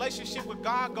your relationship with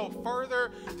God go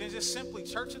further than just simply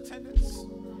church attendance?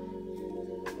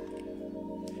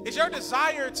 Is your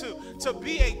desire to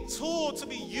be a tool to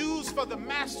be used for the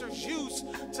Master's use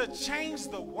to change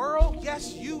the world?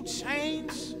 Yes, you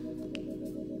change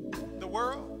the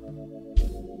world.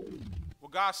 Well,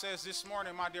 God says this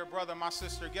morning, my dear brother, my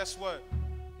sister, guess what?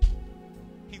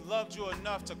 He loved you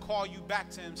enough to call you back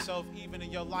to himself even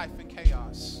in your life in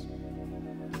chaos.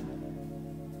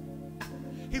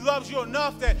 He loves you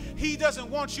enough that he doesn't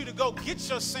want you to go get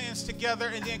your sins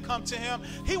together and then come to him.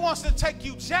 He wants to take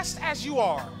you just as you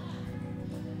are.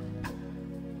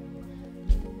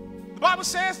 The Bible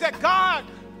says that God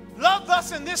loved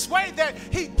us in this way, that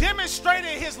he demonstrated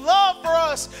his love for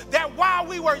us, that while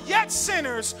we were yet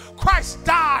sinners, Christ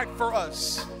died for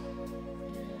us.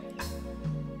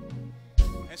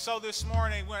 And so this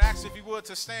morning, we're going to ask if you would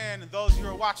to stand, and those of you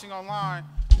who are watching online,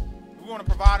 we want to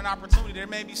provide an opportunity. There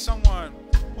may be someone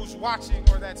who's watching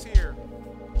or that's here,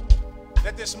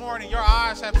 that this morning your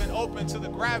eyes have been opened to the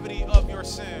gravity of your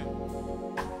sin.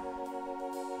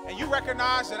 And you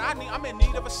recognize that I'm in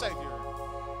need of a Savior.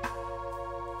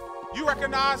 You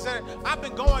recognize that I've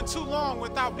been going too long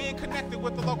without being connected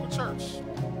with the local church.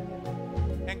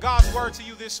 And God's word to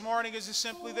you this morning is just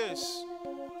simply this: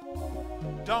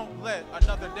 don't let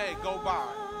another day go by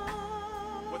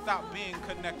without being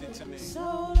connected to me.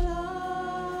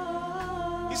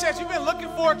 He says, you've been looking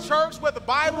for a church where the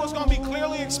Bible is going to be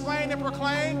clearly explained and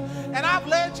proclaimed, and I've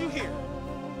led you here.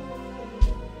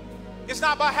 It's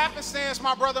not by happenstance,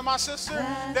 my brother, my sister,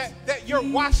 that you're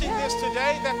watching this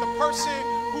today, that the person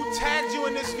who tagged you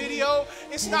in this video,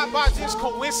 it's not by just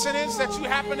coincidence that you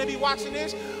happen to be watching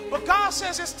this, but God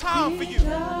says it's time for you to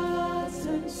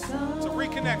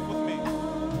reconnect with me.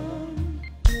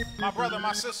 My brother,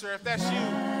 my sister, if that's you,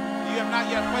 you have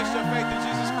not yet placed your faith in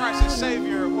Jesus Christ as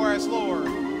Savior or as Lord,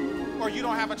 or you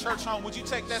don't have a church home, would you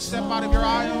take that step out of your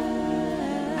aisle?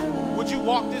 Would you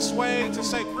walk this way to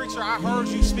say, preacher, I heard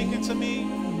you speaking to me.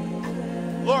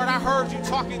 Lord, I heard you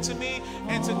talking to me.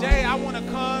 And today I want to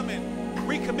come and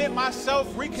recommit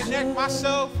myself, reconnect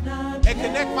myself, and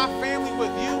connect my family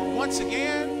with you once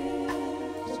again.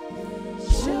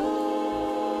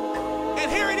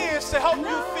 And here it is to help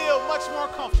you feel much more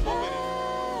comfortable with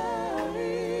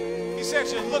it. He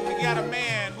says you're looking at a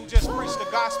man who just preached the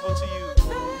gospel to you,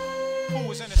 who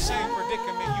was in the same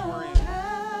predicament you were in.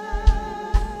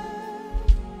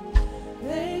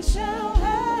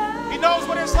 He knows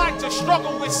what it's like to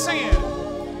struggle with sin.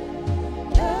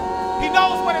 He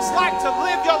knows what it's like to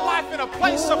live your life in a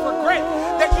place of regret,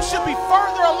 that you should be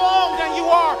further along than you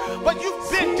are, but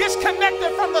you've been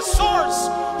disconnected from the source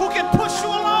who can push you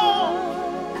along.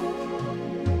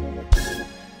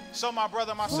 So my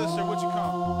brother, my sister, would you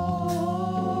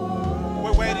come?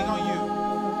 We're waiting on you.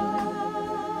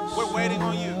 We're waiting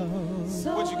on you.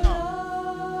 Would you come?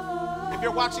 If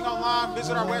you're watching online,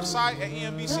 visit our website at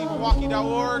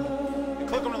embcmilwaukee.org and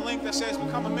click on the link that says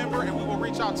become a member, and we will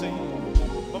reach out to you.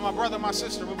 But my brother, my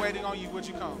sister, we're waiting on you. Would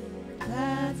you come?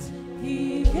 Would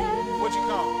you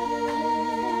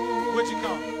come? Would you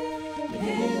come?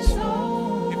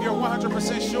 If you're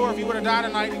 100% sure if you would have died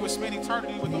tonight, you would spend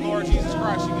eternity with the Lord Jesus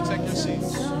Christ, you can take your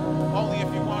seats. Only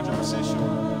if you're 100%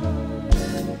 sure.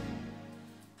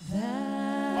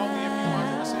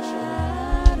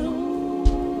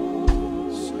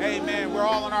 Amen. We're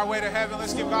all on our way to heaven.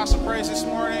 Let's give God some praise this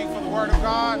morning for the word of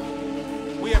God.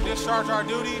 We have discharged our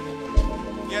duty,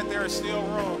 yet there is still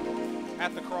room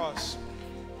at the cross.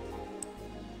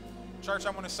 Church, I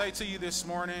want to say to you this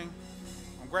morning,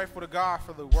 I'm grateful to God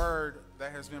for the word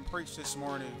that has been preached this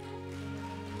morning.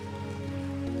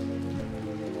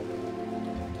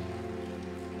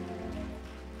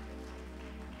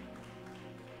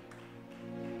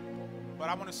 But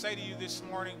I want to say to you this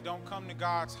morning, don't come to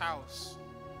God's house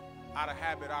out of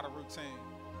habit, out of routine.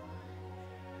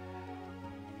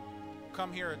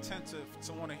 Come here attentive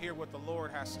to want to hear what the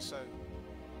Lord has to say.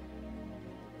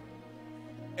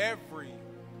 Every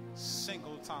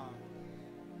single time.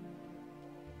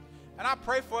 And I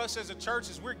pray for us as a church,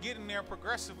 as we're getting there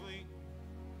progressively,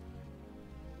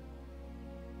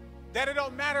 that it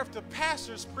don't matter if the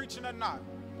pastor's preaching or not,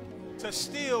 to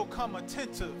still come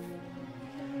attentive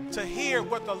to hear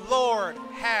what the Lord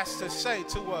has to say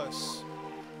to us.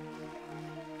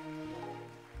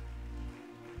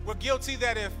 We're guilty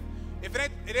that if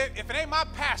it ain't my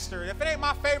pastor, if it ain't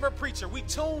my favorite preacher, we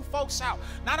tune folks out,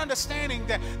 not understanding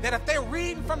that if they're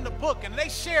reading from the book and they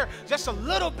share just a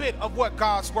little bit of what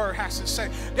God's word has to say,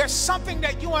 there's something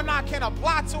that you and I can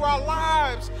apply to our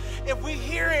lives if we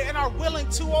hear it and are willing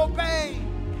to obey.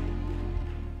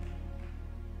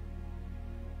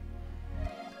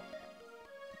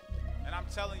 And I'm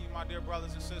telling you, my dear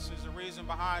brothers and sisters, the reason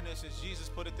behind this is Jesus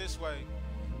put it this way.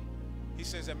 He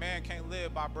says that man can't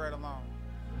live by bread alone,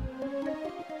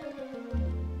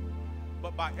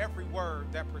 but by every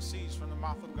word that proceeds from the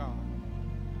mouth of God.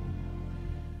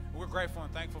 We're grateful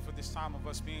and thankful for this time of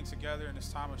us being together and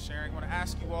this time of sharing. I want to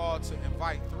ask you all to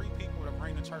invite 3 people to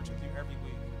bring to church with you every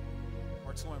week,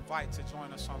 or to invite to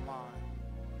join us online.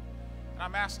 And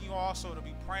I'm asking you also to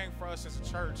be praying for us as a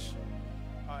church,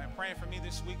 and praying for me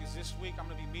this week. Is this week I'm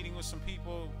going to be meeting with some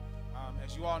people.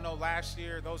 As you all know, last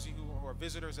year, those of you who are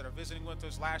visitors that are visiting with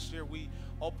us, last year we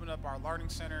opened up our learning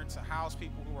center to house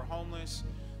people who are homeless.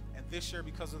 And this year,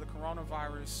 because of the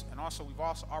coronavirus, and also we've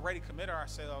also already committed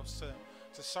ourselves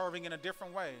to serving in a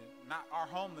different way, not our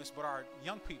homeless, but our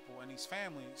young people and these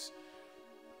families,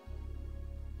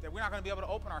 that we're not going to be able to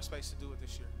open our space to do it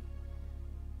this year.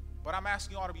 But I'm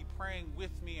asking you all to be praying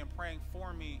with me and praying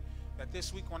for me, that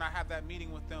this week when I have that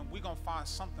meeting with them, we're going to find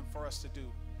something for us to do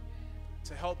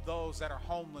to help those that are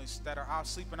homeless, that are out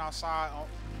sleeping outside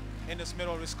in this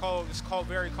middle of this cold,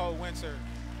 very cold winter.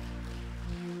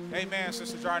 Amen,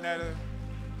 Sister Jarnetta.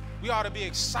 We ought to be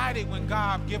excited when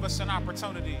God give us an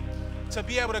opportunity to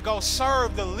be able to go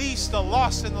serve the least, the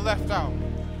lost, and the left out.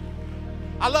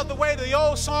 I love the way the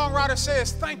old songwriter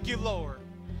says, thank you, Lord.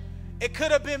 It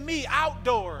could have been me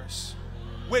outdoors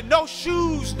with no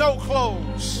shoes, no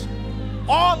clothes,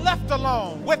 all left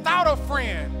alone, without a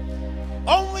friend.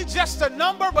 Only just a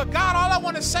number, but God, all I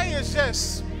want to say is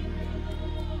just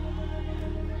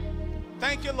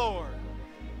Thank you, Lord.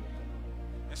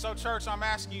 And so, church, I'm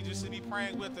asking you just to be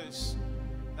praying with us.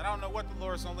 That I don't know what the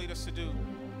Lord's going to lead us to do,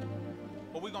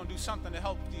 but we're going to do something to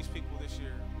help these people this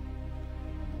year.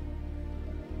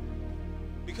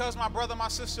 Because, my brother, my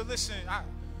sister, listen,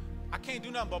 I can't do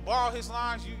nothing but borrow his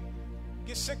lines. You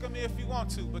get sick of me if you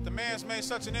want to, but the man's made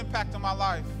such an impact on my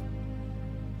life.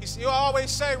 He'll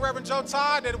always say, Reverend Joe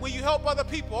Todd, that when you help other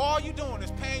people, all you're doing is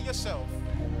paying yourself.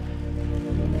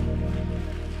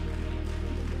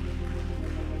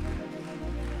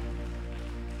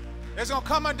 There's going to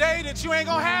come a day that you ain't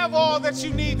going to have all that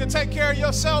you need to take care of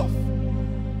yourself.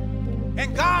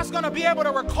 And God's going to be able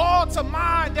to recall to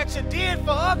mind that you did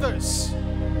for others.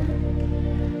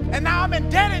 And now I'm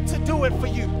indebted to do it for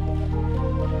you.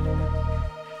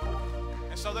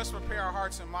 And so let's prepare our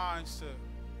hearts and minds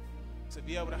to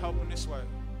be able to help in this way.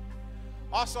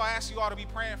 Also, I ask you all to be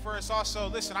praying for us. Also,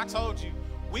 listen, I told you,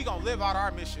 we going to live out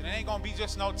our mission. It ain't going to be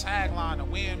just no tagline to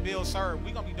win, build, serve.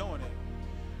 We going to be doing it.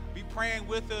 Be praying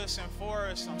with us and for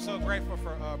us. I'm so grateful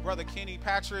for Brother Kenny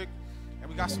Patrick, and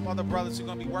we got some other brothers who are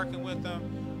going to be working with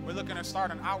them. We're looking to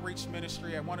start an outreach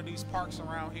ministry at one of these parks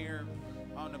around here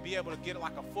to be able to get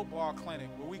like a football clinic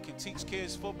where we can teach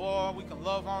kids football, we can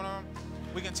love on them,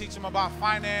 we can teach them about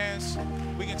finance,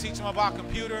 we can teach them about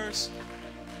computers.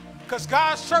 Because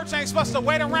God's church ain't supposed to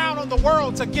wait around on the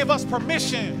world to give us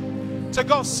permission to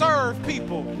go serve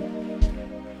people.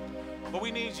 But we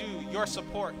need you, your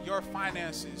support, your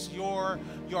finances, your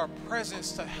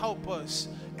presence to help us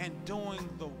in doing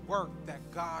the work that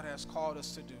God has called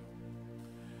us to do.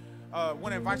 I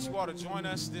want to invite you all to join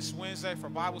us this Wednesday for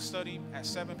Bible study at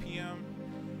 7 p.m.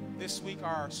 This week,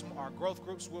 our growth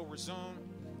groups will resume.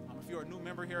 If you're a new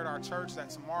member here at our church, that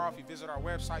tomorrow, if you visit our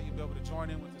website, you'll be able to join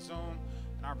in with the Zoom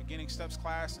and our Beginning Steps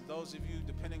class. And those of you,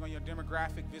 depending on your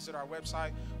demographic, visit our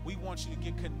website. We want you to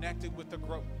get connected with the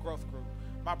growth group.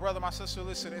 My brother, my sister,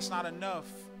 listen, it's not enough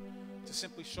to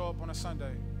simply show up on a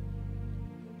Sunday.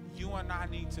 You and I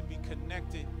need to be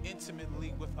connected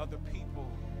intimately with other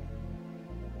people.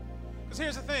 Because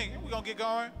here's the thing, we're going to get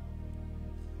going.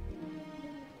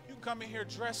 You come in here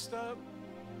dressed up,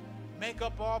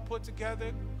 makeup all put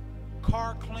together,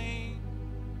 car clean,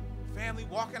 family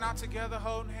walking out together,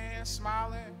 holding hands,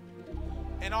 smiling,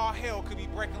 and all hell could be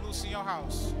breaking loose in your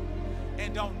house.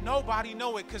 And don't nobody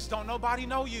know it because don't nobody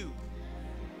know you.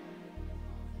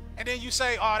 And then you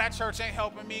say, oh, that church ain't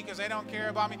helping me because they don't care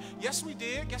about me. Yes, we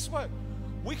did. Guess what?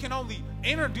 We can only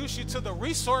introduce you to the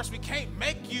resource. We can't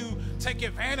make you take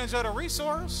advantage of the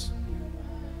resource.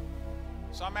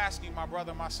 So I'm asking my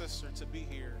brother, my sister to be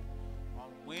here on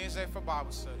Wednesday for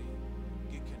Bible study.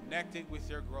 Get connected with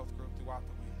your growth group throughout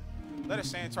the week. Let us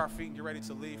stand to our feet and get ready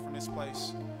to leave from this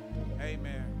place.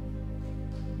 Amen.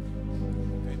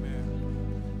 Amen.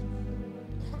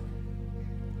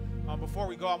 Before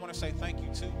we go, I want to say thank you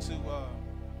to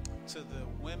the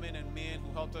women and men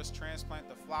who helped us transplant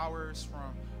the flowers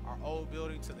from our old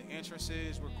building to the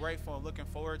entrances. We're grateful and looking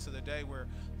forward to the day where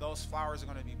those flowers are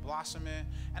going to be blossoming.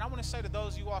 And I want to say to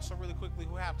those of you also really quickly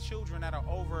who have children that are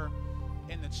over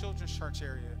in the children's church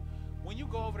area, when you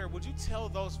go over there, would you tell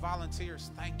those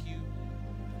volunteers thank you?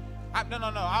 No,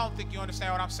 I don't think you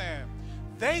understand what I'm saying.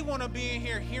 They want to be in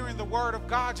here hearing the word of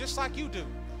God just like you do.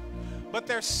 But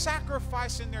they're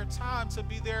sacrificing their time to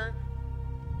be there.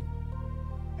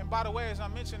 And by the way, as I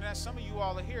mentioned, that some of you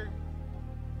all are here,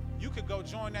 you could go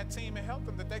join that team and help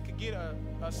them, that they could get a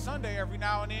Sunday every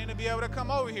now and then to be able to come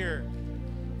over here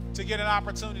to get an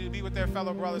opportunity to be with their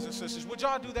fellow brothers and sisters. Would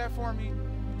y'all do that for me?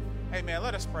 Amen.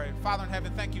 Let us pray. Father in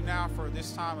heaven, thank you now for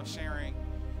this time of sharing.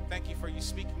 Thank you for you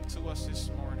speaking to us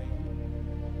this morning.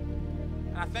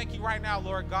 And I thank you right now,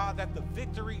 Lord God, that the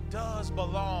victory does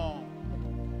belong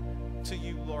to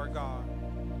you, Lord God.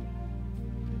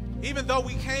 Even though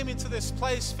we came into this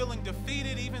place feeling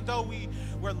defeated, even though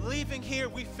we're leaving here,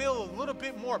 we feel a little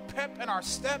bit more pep in our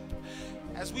step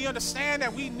as we understand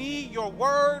that we need your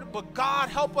word. But God,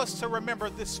 help us to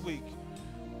remember this week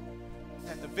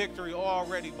that the victory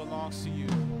already belongs to you.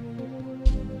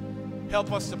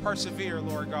 Help us to persevere,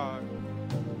 Lord God.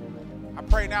 I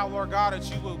pray now, Lord God,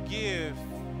 that you will give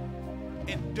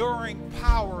enduring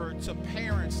power to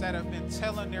parents that have been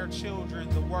telling their children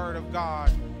the word of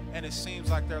God, and it seems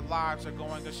like their lives are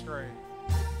going astray.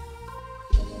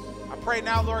 I pray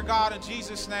now, Lord God, in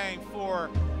Jesus' name for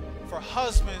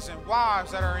husbands and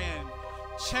wives that are in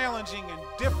challenging and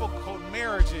difficult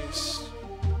marriages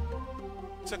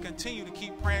to continue to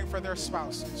keep praying for their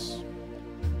spouses.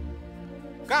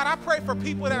 God, I pray for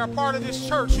people that are part of this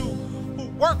church who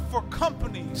work for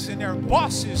companies and their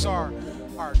bosses are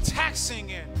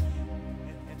taxing and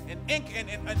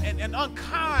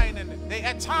unkind, and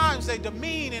at times they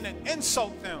demean and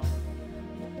insult them.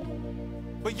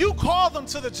 But you call them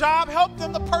to the job, help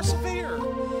them to persevere.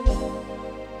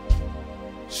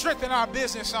 Strengthen our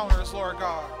business owners, Lord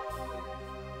God.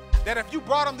 That if you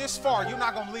brought them this far, you're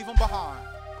not going to leave them behind.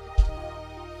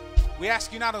 We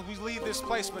ask you now that we leave this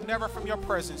place, but never from your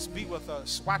presence. Be with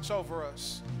us. Watch over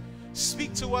us.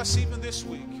 Speak to us even this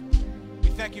week. We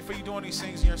thank you for you doing these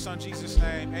things in your son Jesus'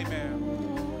 name.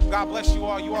 Amen. God bless you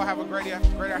all. You all have a great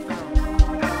afternoon.